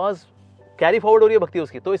 बिकॉज कैरी फॉरवर्ड हो रही है भक्ति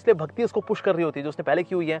उसकी, तो इसलिए भक्ति उसको पुश कर रही होती है, जो उसने पहले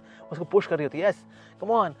की हुई है उसको पुश कर रही होती है। यस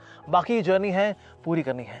कम ऑन, बाकी जर्नी है पूरी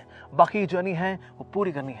करनी है, बाकी जर्नी है वो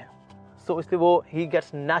पूरी करनी है। सो इसलिए वो he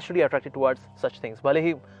gets naturally attracted towards such things. भले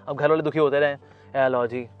ही अब घर वाले दुखी होते रहे, लो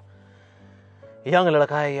जी यंग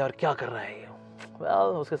लड़का है ये और क्या कर रहा है ये,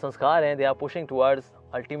 वेल उसके संस्कार हैं, they are pushing towards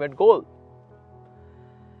ultimate goal.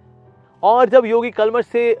 और जब योगी कलमश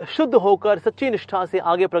से शुद्ध होकर सच्ची निष्ठा से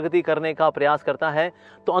आगे प्रगति करने का प्रयास करता है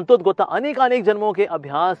तो अंतोतगोता अनेक जन्मों के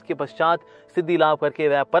अभ्यास के पश्चात सिद्धि लाभ करके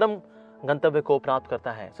वह परम गंतव्य को प्राप्त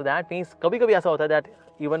करता है। सो दैट मीन्स कभी कभी ऐसा होता है that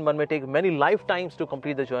even one may take many lifetimes to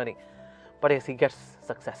complete the journey, but yes he gets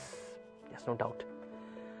success, yes no doubt.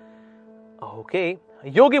 Okay,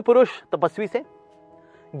 योगी पुरुष तपस्वी से,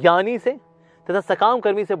 ज्ञानी से तथा सकाम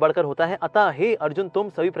कर्मी से बढ़कर होता है। अतः हे अर्जुन, तुम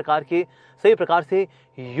सभी प्रकार से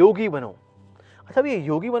योगी बनो। अच्छा, ये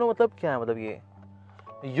योगी बनो मतलब क्या है? मतलब ये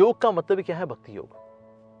योग का मतलब क्या है? भक्ति योग।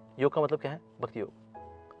 योग का मतलब क्या है? भक्ति योग।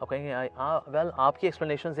 अब कहेंगे वेल आपकी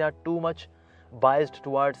explanations are too much biased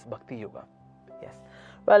towards bhakti yoga. Yes,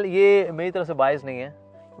 well ये मेरी तरफ से बाइज्ड नहीं है,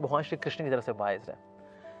 भगवान श्री कृष्ण की तरफ से बाइज्ड है,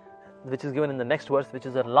 which is given in the next verse, which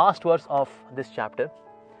is the last verse of this chapter।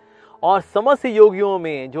 और समस्त योगियों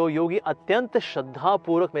में जो योगी अत्यंत श्रद्धा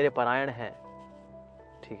पूर्वक मेरे परायण है,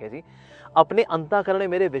 ठीक है जी, अपने अंतःकरण में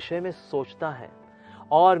मेरे विषय में सोचता है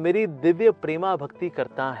और मेरी दिव्य प्रेमा भक्ति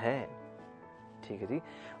करता है, ठीक है जी,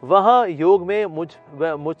 वह योग में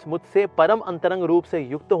मुझसे परम अंतरंग रूप से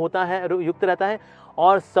युक्त रहता है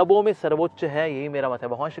और सबों में सर्वोच्च है। यही मेरा मत है,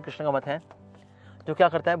 भगवान श्री कृष्ण का मत है, जो क्या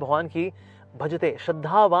करता है, भगवान की भजते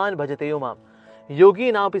श्रद्धावान भजते यो माम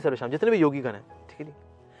योगी नाम भी सर्वेशाम, जितने भी योगी गण हैं, ठीक है जी,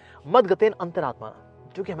 मद गतेन अंतरात्मा,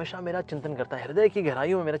 जो कि हमेशा मेरा चिंतन करता है, हृदय की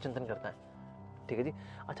गहराइयों में मेरा चिंतन करता है, ठीक है जी।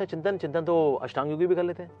 अच्छा, चिंतन तो अष्टांग योगी भी कर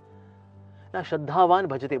लेते हैं ना। श्रद्धावान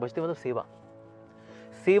भजते मतलब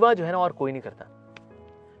सेवा जो है ना और कोई नहीं करता,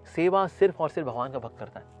 सेवा सिर्फ और सिर्फ भगवान का भक्त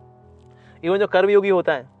करता है। इवन जो कर्मयोगी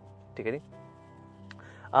होता है, ठीक है जी,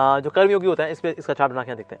 जो कर्मयोगी होता है, इसका चार्ट बना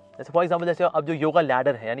के देखते हैं। जैसे फॉर एग्जांपल, जैसे अब जो योगा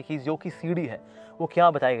लैडर है, यानी कि जो की सीढ़ी है, वो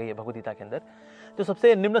क्या बताई गई है भगवद गीता के अंदर, जो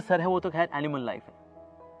सबसे निम्न स्तर है वो तो खैर एनिमल लाइफ है,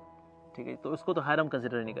 ठीक है, तो उसको तो खैर हम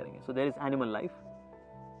कंसिडर नहीं करेंगे। So there is animal life,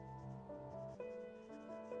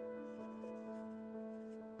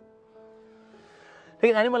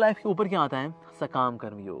 लेकिन एनिमल लाइफ के ऊपर क्या आता है, सकाम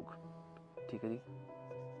कर्म योग, ठीक है जी,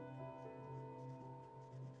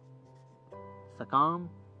 सकाम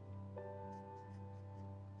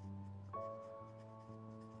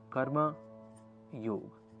कर्म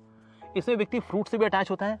योग। इसमें व्यक्ति फ्रूट से भी अटैच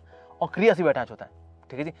होता है और क्रिया से भी अटैच होता है।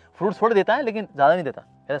 ठीक है जी, फ्रूट्स थोड़े देता है लेकिन ज़्यादा नहीं देता,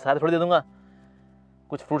 ऐसे सारे थोड़े दे दूंगा,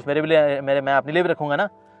 कुछ फ्रूट्स मेरे भी मेरे मैं अपने लिए भी रखूंगा ना,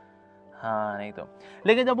 हाँ नहीं तो।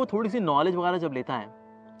 लेकिन जब वो थोड़ी सी नॉलेज वगैरह जब लेता है,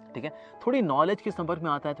 ठीक है, थोड़ी नॉलेज के संपर्क में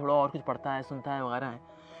आता है, थोड़ा और कुछ पढ़ता है, सुनता है वगैरह है,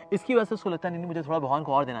 इसकी वजह से उसको लगता है नहीं मुझे थोड़ा भगवान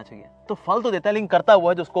को और देना चाहिए, तो फल तो देता है लेकिन करता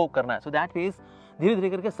हुआ है जो उसको करना है। सो दैट मीन्स धीरे धीरे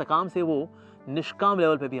करके सकाम से वो निष्काम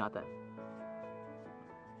लेवल पे भी आता है।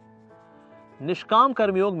 निष्काम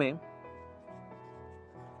कर्मयोग में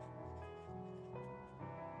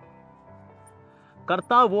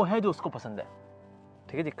करता वो है जो उसको पसंद है,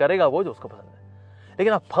 ठीक है जी, करेगा वो जो उसको पसंद है,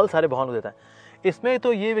 लेकिन अब फल सारे भगवान को देता है। इसमें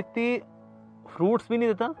तो ये व्यक्ति फ्रूट्स भी नहीं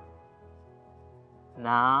देता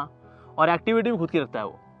ना, और एक्टिविटी भी खुद की रखता है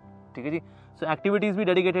वो, ठीक है जी। सो एक्टिविटीज भी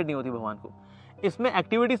डेडिकेटेड नहीं होती भगवान को, इसमें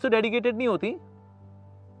एक्टिविटीज तो डेडिकेटेड नहीं होती,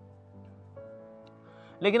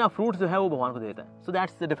 लेकिन अब फ्रूट्स जो है वो भगवान को देता है। So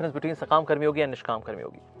that's the difference between सकाम कर्मयोगी एंड निष्काम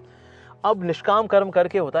कर्मयोगी। अब निष्काम कर्म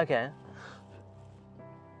करके होता क्या है,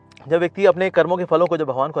 जब व्यक्ति अपने कर्मों के फलों को जब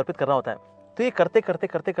भगवान को अर्पित कर रहा होता है, तो ये करते करते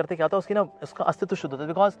करते करते क्या होता है, उसकी ना उसका अस्तित्व शुद्ध होता है।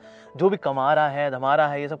 बिकॉज जो भी कमा रहा है, धमा रहा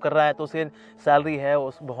है, ये सब कर रहा है, तो उसकी सैलरी है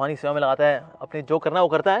उस भगवानी सेवा में लगाता है, अपने जो करना है वो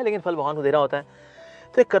करता है, लेकिन फल भगवान को दे रहा होता है।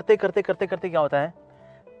 तो ये करते करते करते करते क्या होता है,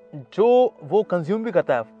 जो वो कंज्यूम भी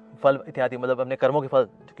करता है फल इत्यादि, मतलब अपने कर्मों के फल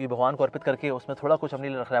कि भगवान को अर्पित करके उसमें थोड़ा कुछ अपने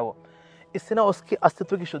लिए रख रहा है वो, इससे ना उसके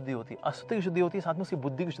अस्तित्व की शुद्धि होती है, अस्तित्व की शुद्धि होती है, साथ में उसकी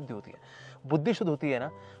बुद्धि की शुद्धि होती है। बुद्धि शुद्ध होती है ना,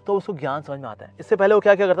 तो उसको ज्ञान समझ में आता है। इससे पहले वो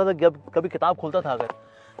क्या क्या करता था, जब कभी किताब खोलता था अगर,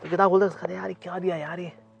 तो किताब खोलता था, अरे यार क्या दिया यार,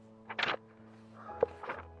 ये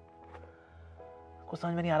कुछ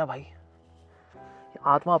समझ में नहीं आ रहा भाई,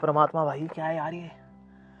 आत्मा परमात्मा भाई क्या है यार, ये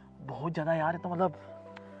बहुत ज्यादा यार, तो मतलब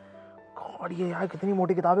गॉड ये यार कितनी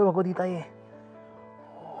मोटी किताब है भगवद गीता, ये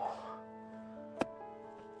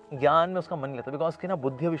ज्ञान में उसका मन नहीं लगता, बिकॉज उसकी ना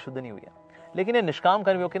बुद्धि अभी शुद्ध नहीं हुई है। लेकिन ये निष्काम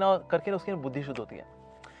कर्म योग ना करके उसकी बुद्धि शुद्ध होती है,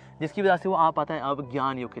 जिसकी वजह से वो आ पाता है अब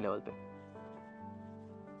ज्ञान योग के लेवल पे।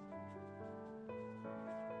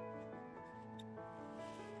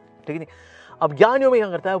 ठीक है, अब ज्ञान योग में क्या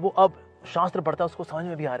करता है, वो अब शास्त्र पढ़ता है, उसको समझ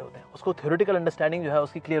में भी आ रहे होते हैं, उसको थ्योरेटिकल अंडरस्टैंडिंग जो है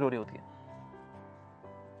उसकी क्लियर हो रही होती है,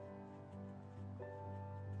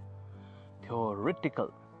 थ्योरेटिकल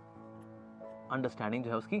अंडरस्टैंडिंग जो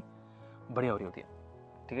है उसकी बढ़िया हो रही होती है।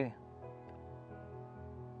 ठीक है,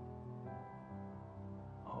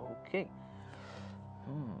 ओके,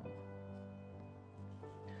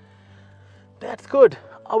 दैट्स गुड।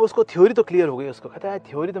 अब उसको थ्योरी तो क्लियर हो गई, उसको कहता है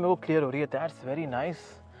थ्योरी तो मेरे को क्लियर हो रही है, दैट्स वेरी नाइस।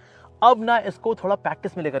 अब ना इसको थोड़ा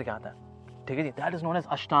प्रैक्टिस में लेकर के आता है, ठीक है जी, that is known as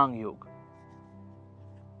ashtanga योग।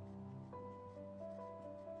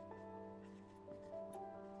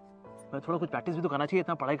 मैं थोड़ा कुछ प्रैक्टिस भी तो करना चाहिए,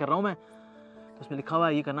 इतना पढ़ाई कर रहा हूं मैं, तो उसमें लिखा हुआ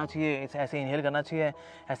है ये करना चाहिए, ऐसे इनहेल करना चाहिए,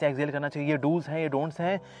 ऐसे एक्सहेल करना चाहिए, ये डूज हैं, ये डोंट्स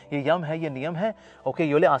हैं, ये यम है, ये नियम है, ओके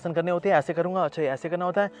योले आसन करने होते हैं, ऐसे करूंगा, अच्छा ऐसे करना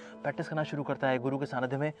होता है। प्रैक्टिस करना शुरू करता है गुरु के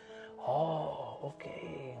सानिध्य में,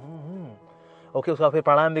 ओके उसका फिर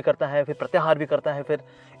प्राणायाम भी करता है, फिर प्रत्याहार भी करता है, फिर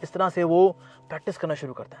इस तरह से वो प्रैक्टिस करना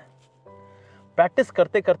शुरू करता है। प्रैक्टिस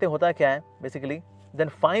करते करते होता है क्या है बेसिकली, देन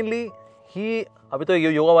फाइनली ही, अभी तो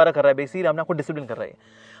ये योगा वगैरह कर रहा है, बेसिकली अपने आपको डिसिप्लिन कर रहा है।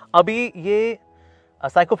 अभी ये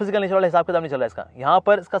साइकोफिजिकल नेचर वाला हिसाब किताब नहीं चल रहा है इसका, यहाँ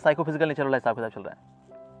पर इसका साइकोफिजिकल नेचर वाला हिसाब किताब चल रहा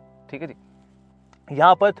है। ठीक है जी,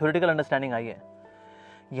 यहाँ पर थ्योरेटिकल अंडरस्टैंडिंग आई है,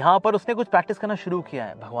 यहाँ पर उसने कुछ प्रैक्टिस करना शुरू किया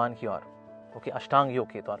है भगवान की ओर, ओके अष्टांग योग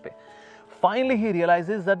के तौर पे। Finally he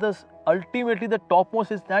realises that the ultimately the top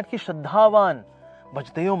most is that कि श्रद्धावान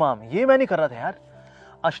भजतेयो माम, ये मैं नहीं कर रहा था यार।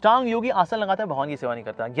 अष्टांग योगी आसन लगाता है, भगवान की सेवा नहीं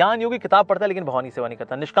करता। ज्ञान योगी किताब पढ़ता है लेकिन भगवान की सेवा नहीं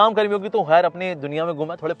करता। निष्काम कर्म योगी तो खैर अपने दुनिया में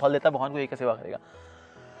घूमा, थोड़े फल देता है, भगवान को एक सेवा करेगा।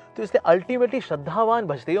 तो इसलिए अल्टीमेटली श्रद्धावान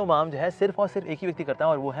भजतेयो माम जो है सिर्फ और सिर्फ एक ही व्यक्ति करता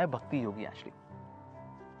है, और वो है भक्ति योगी। एक्चुअली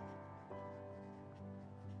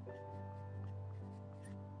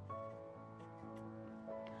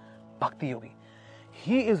भक्ति yogi,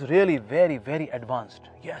 he is really very very advanced.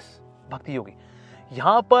 Yes, भक्ति योगी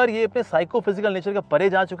यहां पर ये अपने साइकोफिजिकल नेचर का परे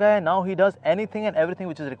जा चुका है। Now he does anything and everything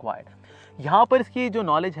which is required. यहां पर इसकी जो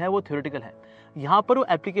नॉलेज है वो थ्योरेटिकल है, यहां पर वो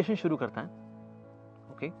एप्लीकेशन शुरू करता है,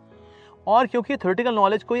 ओके। और क्योंकि थ्योरेटिकल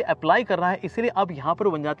नॉलेज को ये अप्लाई कर रहा है, इसलिए अब यहां पर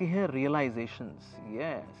बन जाती है रियलाइजेशंस।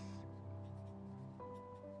 यस,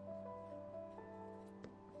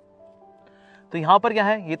 तो यहां पर क्या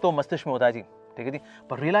है, ये तो मस्तिष्क में होता है जी, ठीक है जी,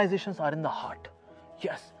 पर realisations are in the heart.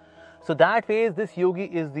 Yes, so that means this yogi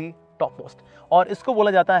is the top most, और इसको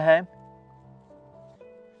बोला जाता है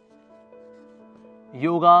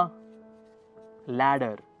योगा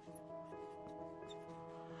लैडर।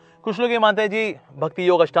 कुछ लोग ये मानते हैं जी भक्ति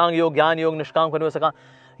योग, अष्टांग योग, ज्ञान योग, निष्काम कर्म योग,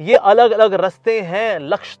 ये अलग अलग रास्ते हैं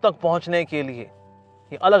लक्ष्य तक पहुंचने के लिए,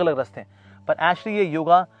 ये अलग अलग रास्ते हैं, पर एक्चुअली ये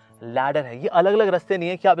योगा लैडर है। ये अलग अलग रास्ते नहीं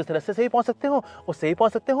है कि आप इस रास्ते से ही पहुंच सकते हो, उससे ही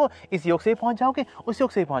पहुंच सकते हो, इस योग से ही पहुंच जाओगे, उस योग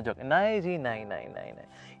से ही पहुंच जाओगे। नहीं जी, नहीं नहीं नहीं नहीं,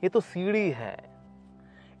 ये तो सीढ़ी है।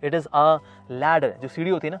 इट इज अ लैडर, जो सीढ़ी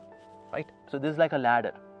होती है ना, right. So this like a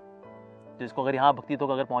ladder, जिसको अगर यहाँ भक्ति तो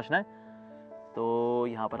अगर पहुंचना है तो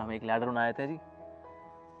यहाँ पर हम एक लैडर बनाए थे जी।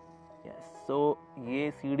 यस, सो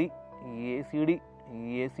ये सीढ़ी, ये सीढ़ी,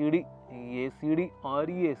 ये सीढ़ी, ये सीढ़ी और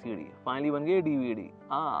ये सीढ़ी, फाइनली बन गई डीवीडी।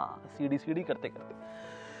 सीढ़ी सीढ़ी करते करते।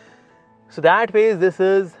 So that means this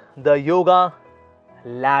is the yoga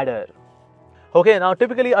ladder. Okay, now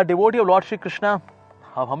typically a devotee of lord Shri Krishna,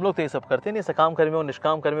 अब हम लोग तो ये सब करते नहीं, सकाम कर्म योग,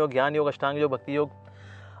 निष्काम कर्म योग, ज्ञान योग, अष्टांग योग, भक्ति योग।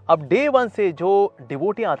 अब डे 1 से जो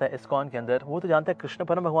डिवोटी आता है इस्कॉन के अंदर, वो तो जानता है कृष्ण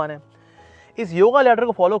परम भगवान है। इस योगा लैडर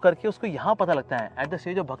को फॉलो करके उसको यहाँ पता लगता है at the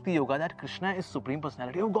stage of bhakti yoga that Krishna is supreme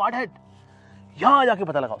personality of Godhead. यहाँ जाके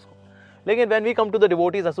पता लगा उसको। लेकिन when we come to the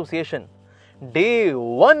devotees association, day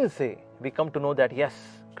 1 से we come to know that yes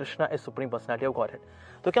Krishna is supreme personality of Godhead.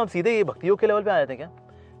 तो क्या हम सीधे ये भक्ति योग के लेवल पे आ जाते हैं क्या?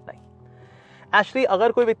 नहीं। एक्चुअली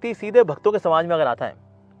अगर कोई व्यक्ति सीधे भक्तों के समाज में अगर आता है,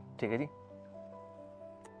 ठीक है जी,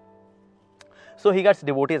 so he gets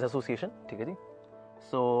devotees association, ठीक है जी।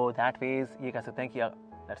 सो दैट मींस ये कह सकते हैं कि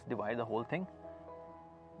let's divide the whole thing.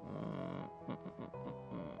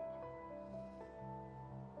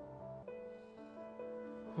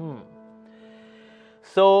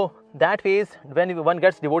 So that means when one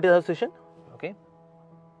gets devotees association, okay,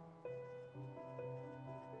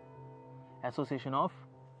 association of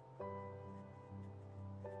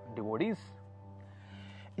devotees,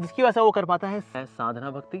 जिसकी वजह से वो कर पाता है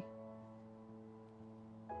साधना भक्ति,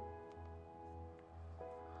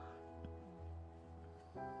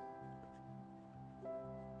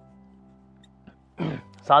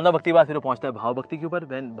 साधना भक्ति के बाद फिर वो पहुंचता है भाव भक्ति के ऊपर,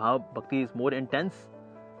 व्हेन भाव भक्ति इज मोर इंटेंस।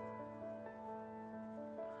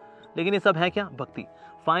 लेकिन ये सब है क्या? भक्ति।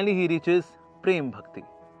 Finally he reaches prem bhakti,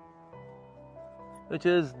 which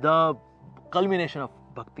is the culmination of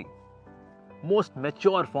bhakti, most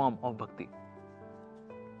mature form of bhakti.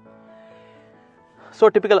 So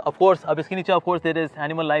typical, of course अब इसके नीचे of course there is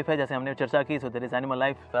animal life है, जैसे हमने चर्चा की। So there is animal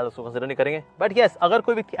life, फिलहाल उसको कंसिडर नहीं करेंगे। बट यस, अगर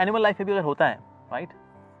कोई व्यक्ति एनिमल लाइफ में भी अगर होता है, right,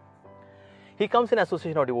 he comes in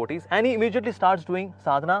association of devotees and he immediately starts doing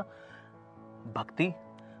sadhana bhakti,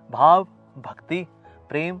 bhav bhakti,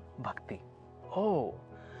 prem bhakti.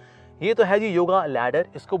 ये तो है जी योगा लैडर,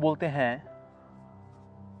 इसको बोलते हैं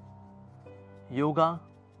योगा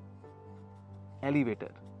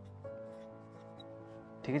एलिवेटर,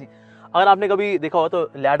 ठीक है जी। अगर आपने कभी देखा हो तो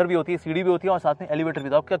लैडर भी होती है, सीढ़ी भी होती है और साथ में एलिवेटर भी।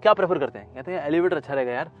 तो आप क्या प्रेफर करते हैं? कहते हैं एलिवेटर अच्छा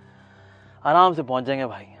रहेगा यार, आराम से पहुंच जाएंगे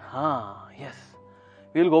भाई। हाँ, yes,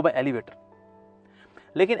 we will go by elevator.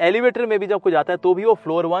 लेकिन एलिवेटर में भी जब कोई जाता है तो भी वो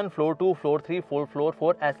फ्लोर 1, फ्लोर 2, फ्लोर 3, फ्लोर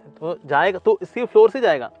 4 ऐसे तो जाएगा, तो इसी फ्लोर से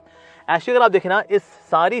जाएगा। ऐसे अगर आप देखें ना, इस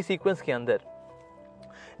सारी सीक्वेंस के अंदर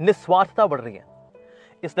निस्वार्थता बढ़ रही है।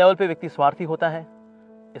 इस लेवल पे व्यक्ति स्वार्थी होता है,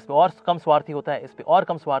 इस पे और कम स्वार्थी होता है, इस पे और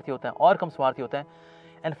कम स्वार्थी होता है, और कम स्वार्थी होता है,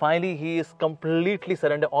 and finally he is completely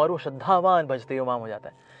surrender, और वो श्रद्धावान भजते हुए हो जाता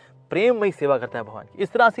है, प्रेममयी सेवा करता है भगवान की।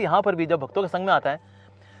 इस तरह से यहाँ पर भी जब भक्तों के संग में आता है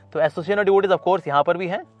तो association of devotees of course यहाँ पर भी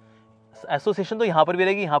है। एसोसिएशन तो यहाँ पर भी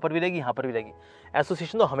रहेगी, यहाँ पर भी रहेगी, यहाँ पर भी रहेगी।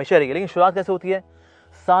 एसोसिएशन तो हमेशा रहेगी, लेकिन शुरुआत कैसे होती है?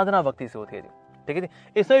 साधना भक्ति से होती है जी, ठीक है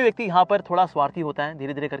जी। इसमें व्यक्ति यहाँ पर थोड़ा स्वार्थी होता है,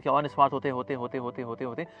 धीरे धीरे करके और निस्वार्थ होते होते होते होते होते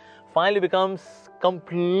होते finally becomes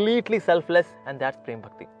completely selfless, and that's prem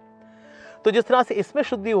bhakti. तो जिस तरह से इसमें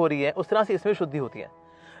शुद्धि हो रही है उस तरह से इसमें शुद्धि होती है,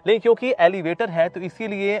 लेकिन क्योंकि एलिवेटर है तो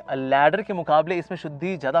इसीलिए लैडर के मुकाबले इसमें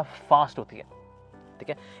शुद्धि ज्यादा फास्ट होती है, ठीक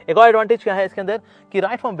है। एक और एडवांटेज क्या है इसके अंदर कि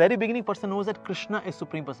right from very beginning person knows that Krishna is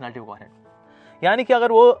supreme personality of Godhead. यानी कि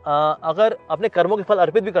अगर वो अगर अपने कर्मों के फल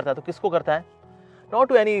अर्पित भी करता है तो किसको करता है? नॉट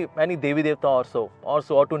टू एनी देवी देवता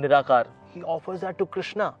और टू निराकार, ही offers that to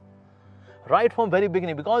Krishna right from very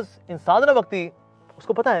beginning, because in साधना भक्ति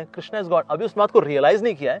उसको पता है कृष्णा इज गॉड। अभी उस बात को रियलाइज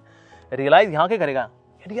नहीं किया है, रियलाइज यहाँ के करेगा,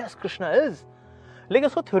 यस कृष्णा इज, लेकिन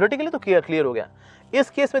उसको थ्योरेटिकली तो क्लियर हो गया। इस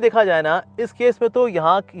केस में देखा जाए ना, इस केस में तो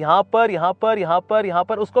यहाँ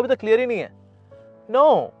पर उसको अभी तक क्लियर ही नहीं है।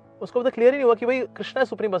 नो, उसको अभी तक क्लियर ही नहीं हुआ कि भाई Krishna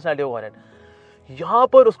supreme personality of Godhead. यहाँ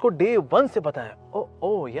पर उसको डे 1 से पता है,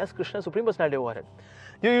 oh yes Krishna supreme personality of Godhead.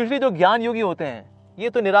 जो यूजुअली जो ज्ञान योगी होते हैं ये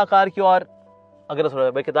तो निराकार की और अगर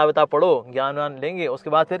भाई किताब पढ़ो, ज्ञान वान लेंगे, उसके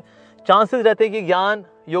बाद फिर चांसेस रहते हैं कि ज्ञान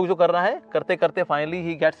योग जो कर रहा है करते करते finally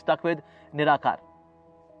he gets stuck with निराकार।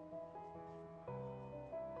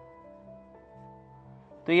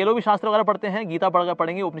 तो ये लोग भी शास्त्र वगैरह पढ़ते हैं, गीता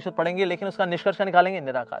पढ़ेंगे, उपनिषद पढ़ेंगे, लेकिन उसका निष्कर्ष निकालेंगे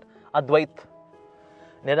निराकार, अद्वैत,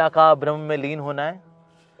 निराकार ब्रह्म में लीन होना है,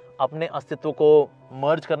 अपने अस्तित्व को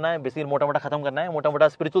मर्ज करना है, बेसिकली मोटा मोटा खत्म करना है, मोटा मोटा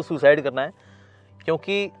स्पिरिचुअल सुसाइड करना है।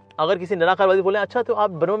 क्योंकि अगर किसी निराकारवादी बोले अच्छा तो आप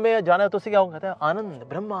ब्रह्म में जाना है तो उससे क्या होगा? कहते हैं आनंद,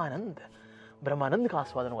 ब्रह्म आनंद, ब्रह्मानंद का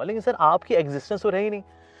आस्वादन होगा। लेकिन सर आपकी एग्जिस्टेंस तो रही नहीं,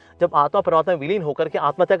 जब आत्मा परमात्मा विलीन होकर के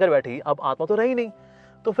आत्महत्या कर बैठी, अब आत्मा तो रही नहीं,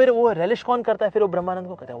 तो फिर वो रेलिश कौन करता है? फिर वो ब्रह्मानंद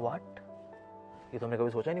को कहता है व्हाट, ये तो हमने कभी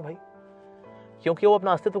सोचा नहीं भाई, क्योंकि वो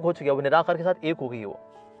अपना अस्तित्व खो चुकी है, वो निराकार के साथ एक हो गई वो।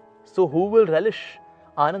 सो हु विल रेलिश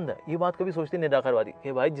आनंद? ये बात कभी सोचते निराकारवादी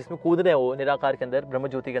कि भाई जिसमें कूद रहे हो निराकार के अंदर, ब्रह्म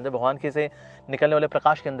ज्योति के अंदर, भगवान के से निकलने वाले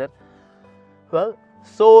प्रकाश के अंदर। वेल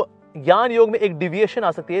सो ज्ञान योग में एक डिविएशन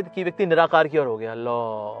आ सकती है कि व्यक्ति निराकार की ओर हो गया,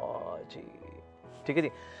 लो जी, ठीक है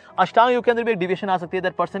जी। अष्टांग योग के अंदर भी एक डिविएशन आ सकती है,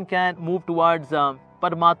 that person can move towards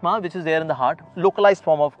परमात्मा which is there in the heart, localised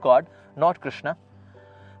form of God, not Krishna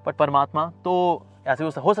but परमात्मा। तो ऐसे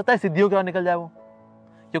हो सकता है सिद्धियों की ओर निकल जाए वो,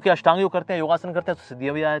 क्योंकि अष्टांग योग करते हैं, योगासन करते हैं तो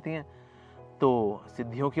सिद्धियां भी आ जाती हैं, तो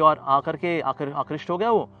सिद्धियों की ओर आकर के आकृष्ट हो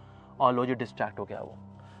गया वो और लो जो डिस्ट्रैक्ट हो गया वो।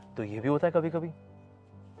 तो ये भी होता है कभी कभी,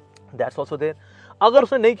 दैट्स ऑल्सो देयर। अगर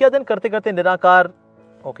उसने नहीं किया देन करते करते निराकार,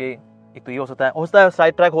 ओके, एक तो ये हो सकता है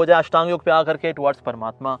साइड ट्रैक हो जाए अष्टांग योग पे आकर के टुवर्ड्स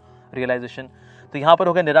परमात्मा रियलाइजेशन। तो यहाँ पर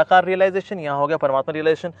हो गया निराकार रियलाइजेशन, यहाँ हो गया परमात्मा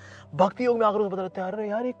रियलाइजेशन। भक्ति योग में आकर पता लगता है अरे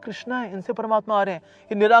यार ये कृष्णा है, इनसे परमात्मा आ रहे हैं,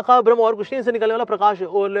 ये निराकार ब्रह्म और कुछ नहीं, इनसे निकलने वाला प्रकाश है।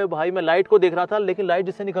 ओले भाई मैं लाइट को देख रहा था, लेकिन लाइट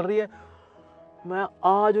जिससे निकल रही है मैं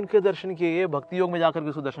आज उनके दर्शन किए। ये भक्ति योग में जाकर के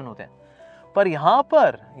उसको दर्शन होते हैं। पर यहाँ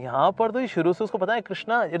पर तो ये शुरू से उसको पता है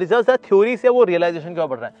कृष्णा, रिजल्ट है थ्योरी से वो रियलाइजेशन की ओर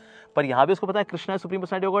बढ़ रहा है, पर यहाँ भी उसको पता है कृष्णा है सुप्रीम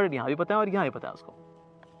पर्सनैलिटी ऑफ गॉड, यहाँ भी पता है और यहाँ भी पता है उसको,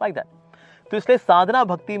 लाइक दैट। तो इसलिए साधना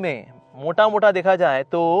भक्ति में मोटा मोटा देखा जाए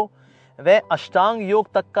तो वह अष्टांग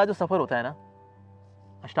योग तक का जो सफर होता है ना,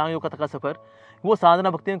 अष्टांग योग तक का सफर वो साधना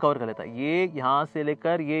भक्ति में कवर कर लेता है। ये यहाँ से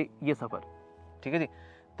लेकर ये सफर, ठीक है जी।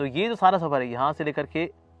 तो ये जो सारा सफर है यहाँ से लेकर के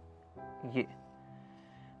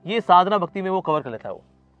ये साधना भक्ति में वो कवर कर लेता है वो,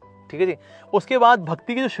 ठीक है जी। उसके बाद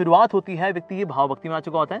भक्ति की जो शुरुआत होती है, व्यक्ति ये भाव भक्ति में आ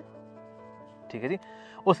चुका होता है, ठीक है जी।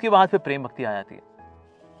 उसके बाद फिर प्रेम भक्ति आ जाती है।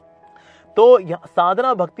 तो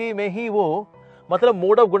साधना भक्ति में ही वो मतलब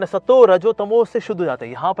मोड ऑफ गुण सतो रजो तमो से शुद्ध हो जाते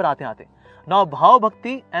हैं यहां पर आते नाउ भाव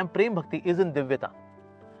भक्ति एंड प्रेम भक्ति इज इन दिव्यता,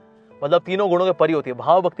 मतलब तीनों गुणों के परी होती है,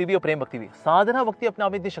 भाव भक्ति भी और प्रेम भक्ति भी। साधना भक्ति अपने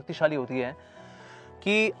आप में इतनी शक्तिशाली होती है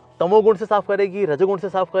कि तमोगुण से साफ करेगी, रजोगुण से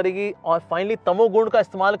साफ करेगी और फाइनली तमोगुण का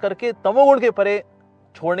इस्तेमाल करके तमोगुण के परे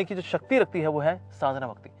छोड़ने की जो शक्ति रखती है वो है साधना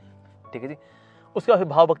भक्ति, ठीक है जी। उसके बाद फिर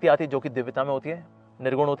भाव भक्ति आती है जो कि दिव्यता में होती है,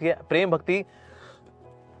 निर्गुण होती है। प्रेम भक्ति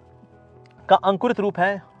का अंकुरित रूप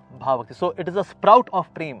है भाव भक्ति। So it is a sprout of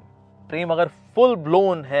प्रेम। प्रेम अगर फुल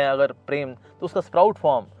ब्लोन है अगर प्रेम, तो उसका स्प्राउट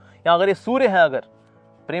फॉर्म, या अगर ये सूर्य है, अगर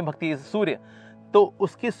प्रेम भक्ति इज सूर्य, तो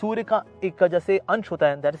उसके सूर्य का एक जैसे अंश होता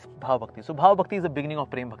है, दैट इज भाव भक्ति। सो भाव भक्ति इज द बिगिनिंग ऑफ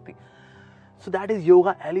प्रेम भक्ति। So that is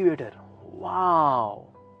yoga elevator. Wow,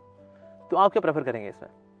 तो आप क्या प्रेफर करेंगे इसमें,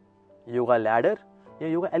 योगा लैडर या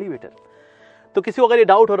योगा एलिवेटर? तो किसी को अगर ये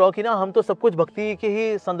डाउट हो रहा हो कि ना हम तो सब कुछ भक्ति के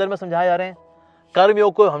ही संदर्भ में समझाए जा रहे हैं, कर्म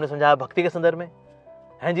योग को हमने समझाया भक्ति के संदर्भ में,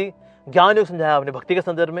 हैं जी, ज्ञान योग समझाया आपने भक्ति के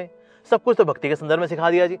संदर्भ में, सब कुछ तो भक्ति के संदर्भ में सिखा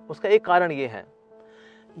दिया जी। उसका एक कारण ये है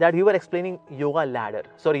that you are explaining yoga ladder,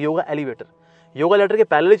 sorry yoga elevator. Yoga ladder के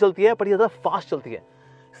पैरेलल चलती है पर ये ज्यादा फास्ट चलती है।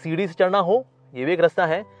 सीढ़ी से चढ़ना हो ये भी एक रास्ता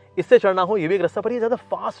है, इससे चढ़ना हो ये भी एक रास्ता, पर ये ज्यादा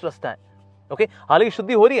फास्ट रास्ता है। ओके, हालांकि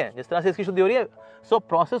शुद्धि हो रही है जिस तरह से इसकी शुद्धि हो रही है, so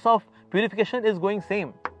process of purification is going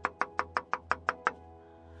same,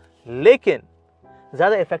 लेकिन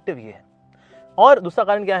ज्यादा इफेक्टिव ये है। और दूसरा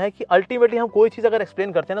कारण क्या है कि अल्टीमेटली हम कोई चीज अगर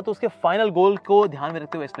एक्सप्लेन करते हैं ना तो उसके फाइनल गोल को ध्यान में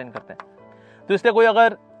रखते हुए एक्सप्लेन करते हैं। तो इसलिए कोई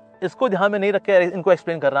अगर इसको ध्यान में नहीं रख के इनको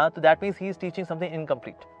एक्सप्लेन कर रहा तो that means he is teaching something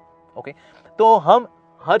incomplete. Okay, तो हम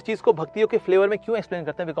हर चीज को भक्तियों के फ्लेवर में क्यों एक्सप्लेन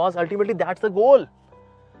करते हैं, because ultimately that's the goal.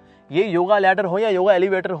 ये योगा लैडर हो या योगा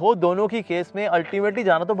एलिवेटर हो, दोनों की केस में अल्टीमेटली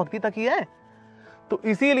जाना तो भक्ति तक ही है। तो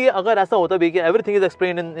इसीलिए अगर ऐसा होता भी कि everything is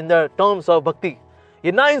explain in the terms of भक्ति,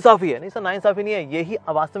 ये ना इंसाफी है। नहीं सर, ना इंसाफी नहीं है, यही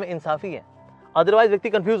वास्तव में इंसाफी है। अदरवाइज व्यक्ति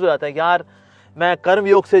कंफ्यूज हो जाता है कि यार मैं कर्म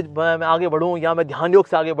योग से मैं आगे बढ़ूं या मैं ध्यान योग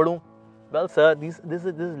से आगे बढ़ूं। Well sir, this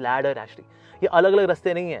is ladder actually, ये अलग अलग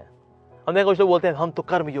रास्ते नहीं है। हमने कुछ लोग बोलते हैं हम तो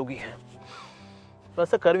कर्म योगी हैं,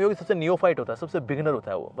 वैसे कर्म योगी सबसे नियोफाइट होता है, सबसे बिगिनर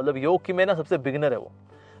होता है वो, मतलब योग की में ना सबसे बिगिनर है वो।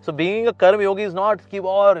 सो बीइंग अ कर्म योगी इज नॉट कि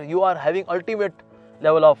और you are having ultimate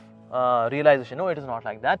level of realisation, no it is not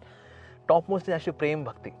like that. Top most is actually प्रेम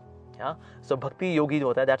भक्ति। सो भक्ति योगी जो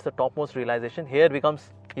होता है that's the top most realisation, here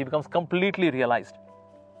he becomes completely realized.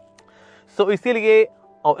 So इसीलिए,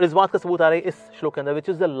 और इस बात का सबूत आ रहा है इस श्लोक के अंदर, which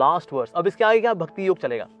is the last verse। अब इसके आगे क्या भक्ति योग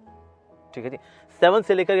चलेगा, ठीक है जी। 7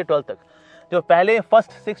 से लेकर के 12 तक जो पहले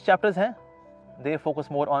फर्स्ट 6 चैप्टर्स हैं, they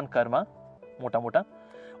focus more on कर्मा, मोटा मोटा।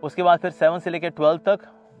 उसके बाद फिर 7 से लेकर 12 तक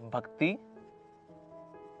भक्ति,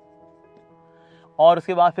 और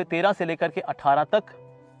उसके बाद फिर 13 से लेकर के 18 तक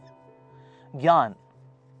ज्ञान।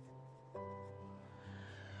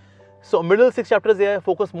 So middle 6 chapters there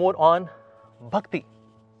focus more on भक्ति,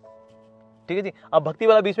 ठीक है जी। अब भक्ति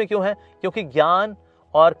वाला बीच में क्यों है, क्योंकि ज्ञान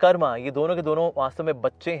और कर्मा, ये दोनों के दोनों वास्तव में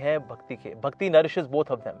बच्चे हैं भक्ति के। भक्ति नरिशेस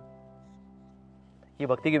बोथ ऑफ देम। ये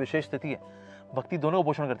भक्ति की विशेष स्थिति है, भक्ति दोनों को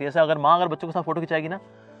पोषण करती है। जैसे अगर माँ अगर बच्चों के साथ फोटो खिंचाएगी ना,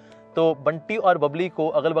 तो बंटी और बबली को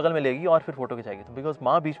अगल बगल में लेगी और फिर फोटो खिंचाएगी, तो बिकॉज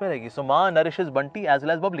माँ बीच में रहेगी। सो माँ nourishes Bunty as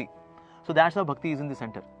well as Babli, so that's how भक्ति इज इन द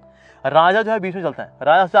सेंटर। राजा जो है बीच में चलता है,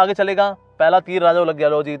 राजा से आगे चलेगा, पहला तीर राजा को लग गया,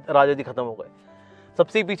 लो जी राजा जी खत्म हो गए।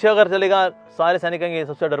 सबसे पीछे अगर चलेगा, सारे सैनिक कहेंगे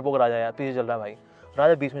सबसे डरपोक राजा है, पीछे चल रहा है भाई,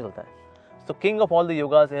 राजा बीच में चलता है। So king of all the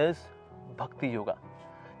yogas is भक्ति योगा।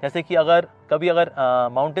 जैसे कि अगर कभी अगर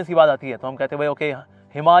माउंटेन्स की बात आती है तो हम कहते हैं भाई ओके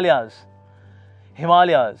हिमालयाज,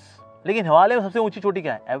 लेकिन हिमालय में सबसे ऊंची चोटी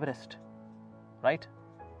क्या है? Everest, right?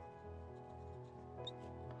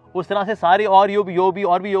 उस तरह से सारे और योग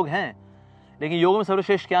और भी योग हैं, लेकिन योग में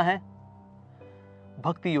सर्वश्रेष्ठ क्या है?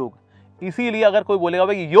 भक्ति योग। इसीलिए अगर कोई बोलेगा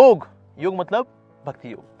भाई योग मतलब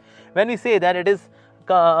भक्ति योग, when we say that it is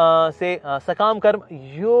say सकाम कर्म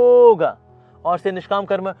योगा और से निष्काम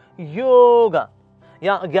कर्म योगा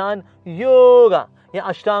या ज्ञान योगा या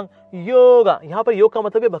अष्टांग योगा, यहां पर योग का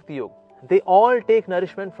मतलब है भक्ति योग। They all take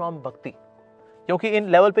nourishment from भक्ति, क्योंकि इन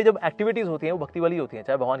लेवल पे जब एक्टिविटीज होती हैं वो भक्ति वाली होती हैं,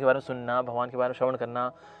 चाहे भगवान के बारे में सुनना, भगवान के बारे में श्रवण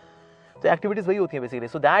करना, तो एक्टिविटीज वही होती है बेसिकली।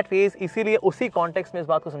 सो दैट फेज, इसीलिए उसी कॉन्टेक्स्ट में इस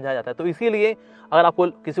बात को समझाया जाता है। तो इसीलिए अगर आपको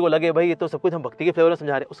किसी को लगे भाई ये तो सब कुछ हम भक्ति के फ्लेवर में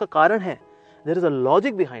समझा रहे हैं, उसका कारण है, there is a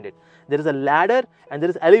logic behind it, there is a ladder and there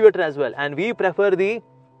is elevator as well, and we prefer the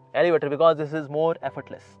elevator because this is more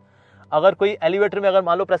effortless. अगर कोई एलिवेटर में अगर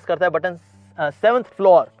मान लो प्रेस करता है बटन 7th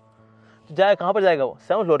फ्लोर, तो जाए कहां पर जाएगा? वो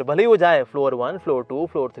 7th फ्लोर, भले ही वो जाए फ्लोर 1, फ्लोर 2,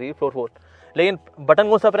 फ्लोर 3, फ्लोर 4, लेकिन बटन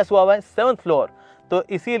कौन सा प्रेस हुआ है? 7th floor. तो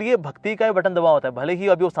इसीलिए भक्ति का बटन दबा होता है, भले ही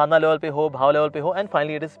अभी वो साधना लेवल पे हो, भाव लेवल पे हो, एंड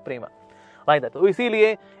फाइनली इट इज प्रेमा, राइट? तो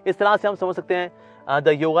इसीलिए इस तरह से हम समझ सकते हैं the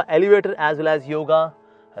yoga elevator as well as yoga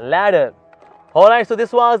ladder. Alright, so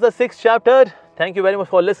this was the 6th chapter. Thank you very much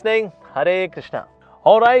for listening. Hare Krishna.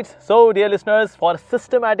 Alright, so dear listeners, for a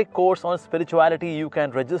systematic course on spirituality, you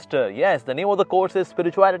can register. Yes, the name of the course is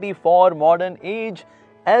Spirituality for Modern Age,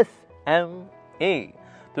 SMA.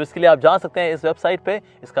 तो इसके लिए आप जा सकते हैं इस website पे,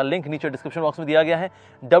 इसका लिंक नीचे डिस्क्रिप्शन बॉक्स में दिया गया है,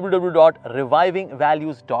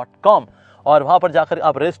 www.revivingvalues.com, और वहां पर जाकर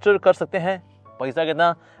आप रजिस्टर कर सकते हैं। पैसा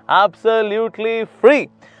कितना? Absolutely free.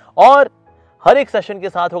 और हर एक सेशन के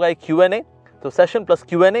साथ होगा एक Q&A, तो सेशन प्लस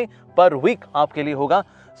Q&A पर वीक आपके लिए होगा।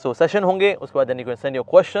 सो सेशन होंगे, उसके बाद then you can send your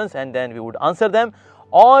questions and then we would answer them,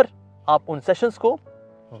 और आप उन सेशंस को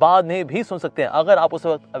बाद में भी सुन सकते हैं। अगर आप उस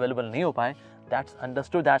वक्त अवेलेबल नहीं हो पाए, that's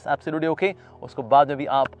understood, that's absolutely okay, उसको बाद में भी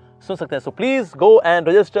आप सुन सकते हैं। So please go and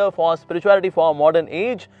register for spirituality for modern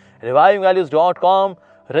age, revivingvalues.com.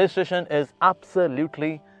 Registration is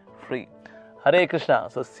absolutely free. Hare Krishna.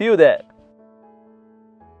 So see you there.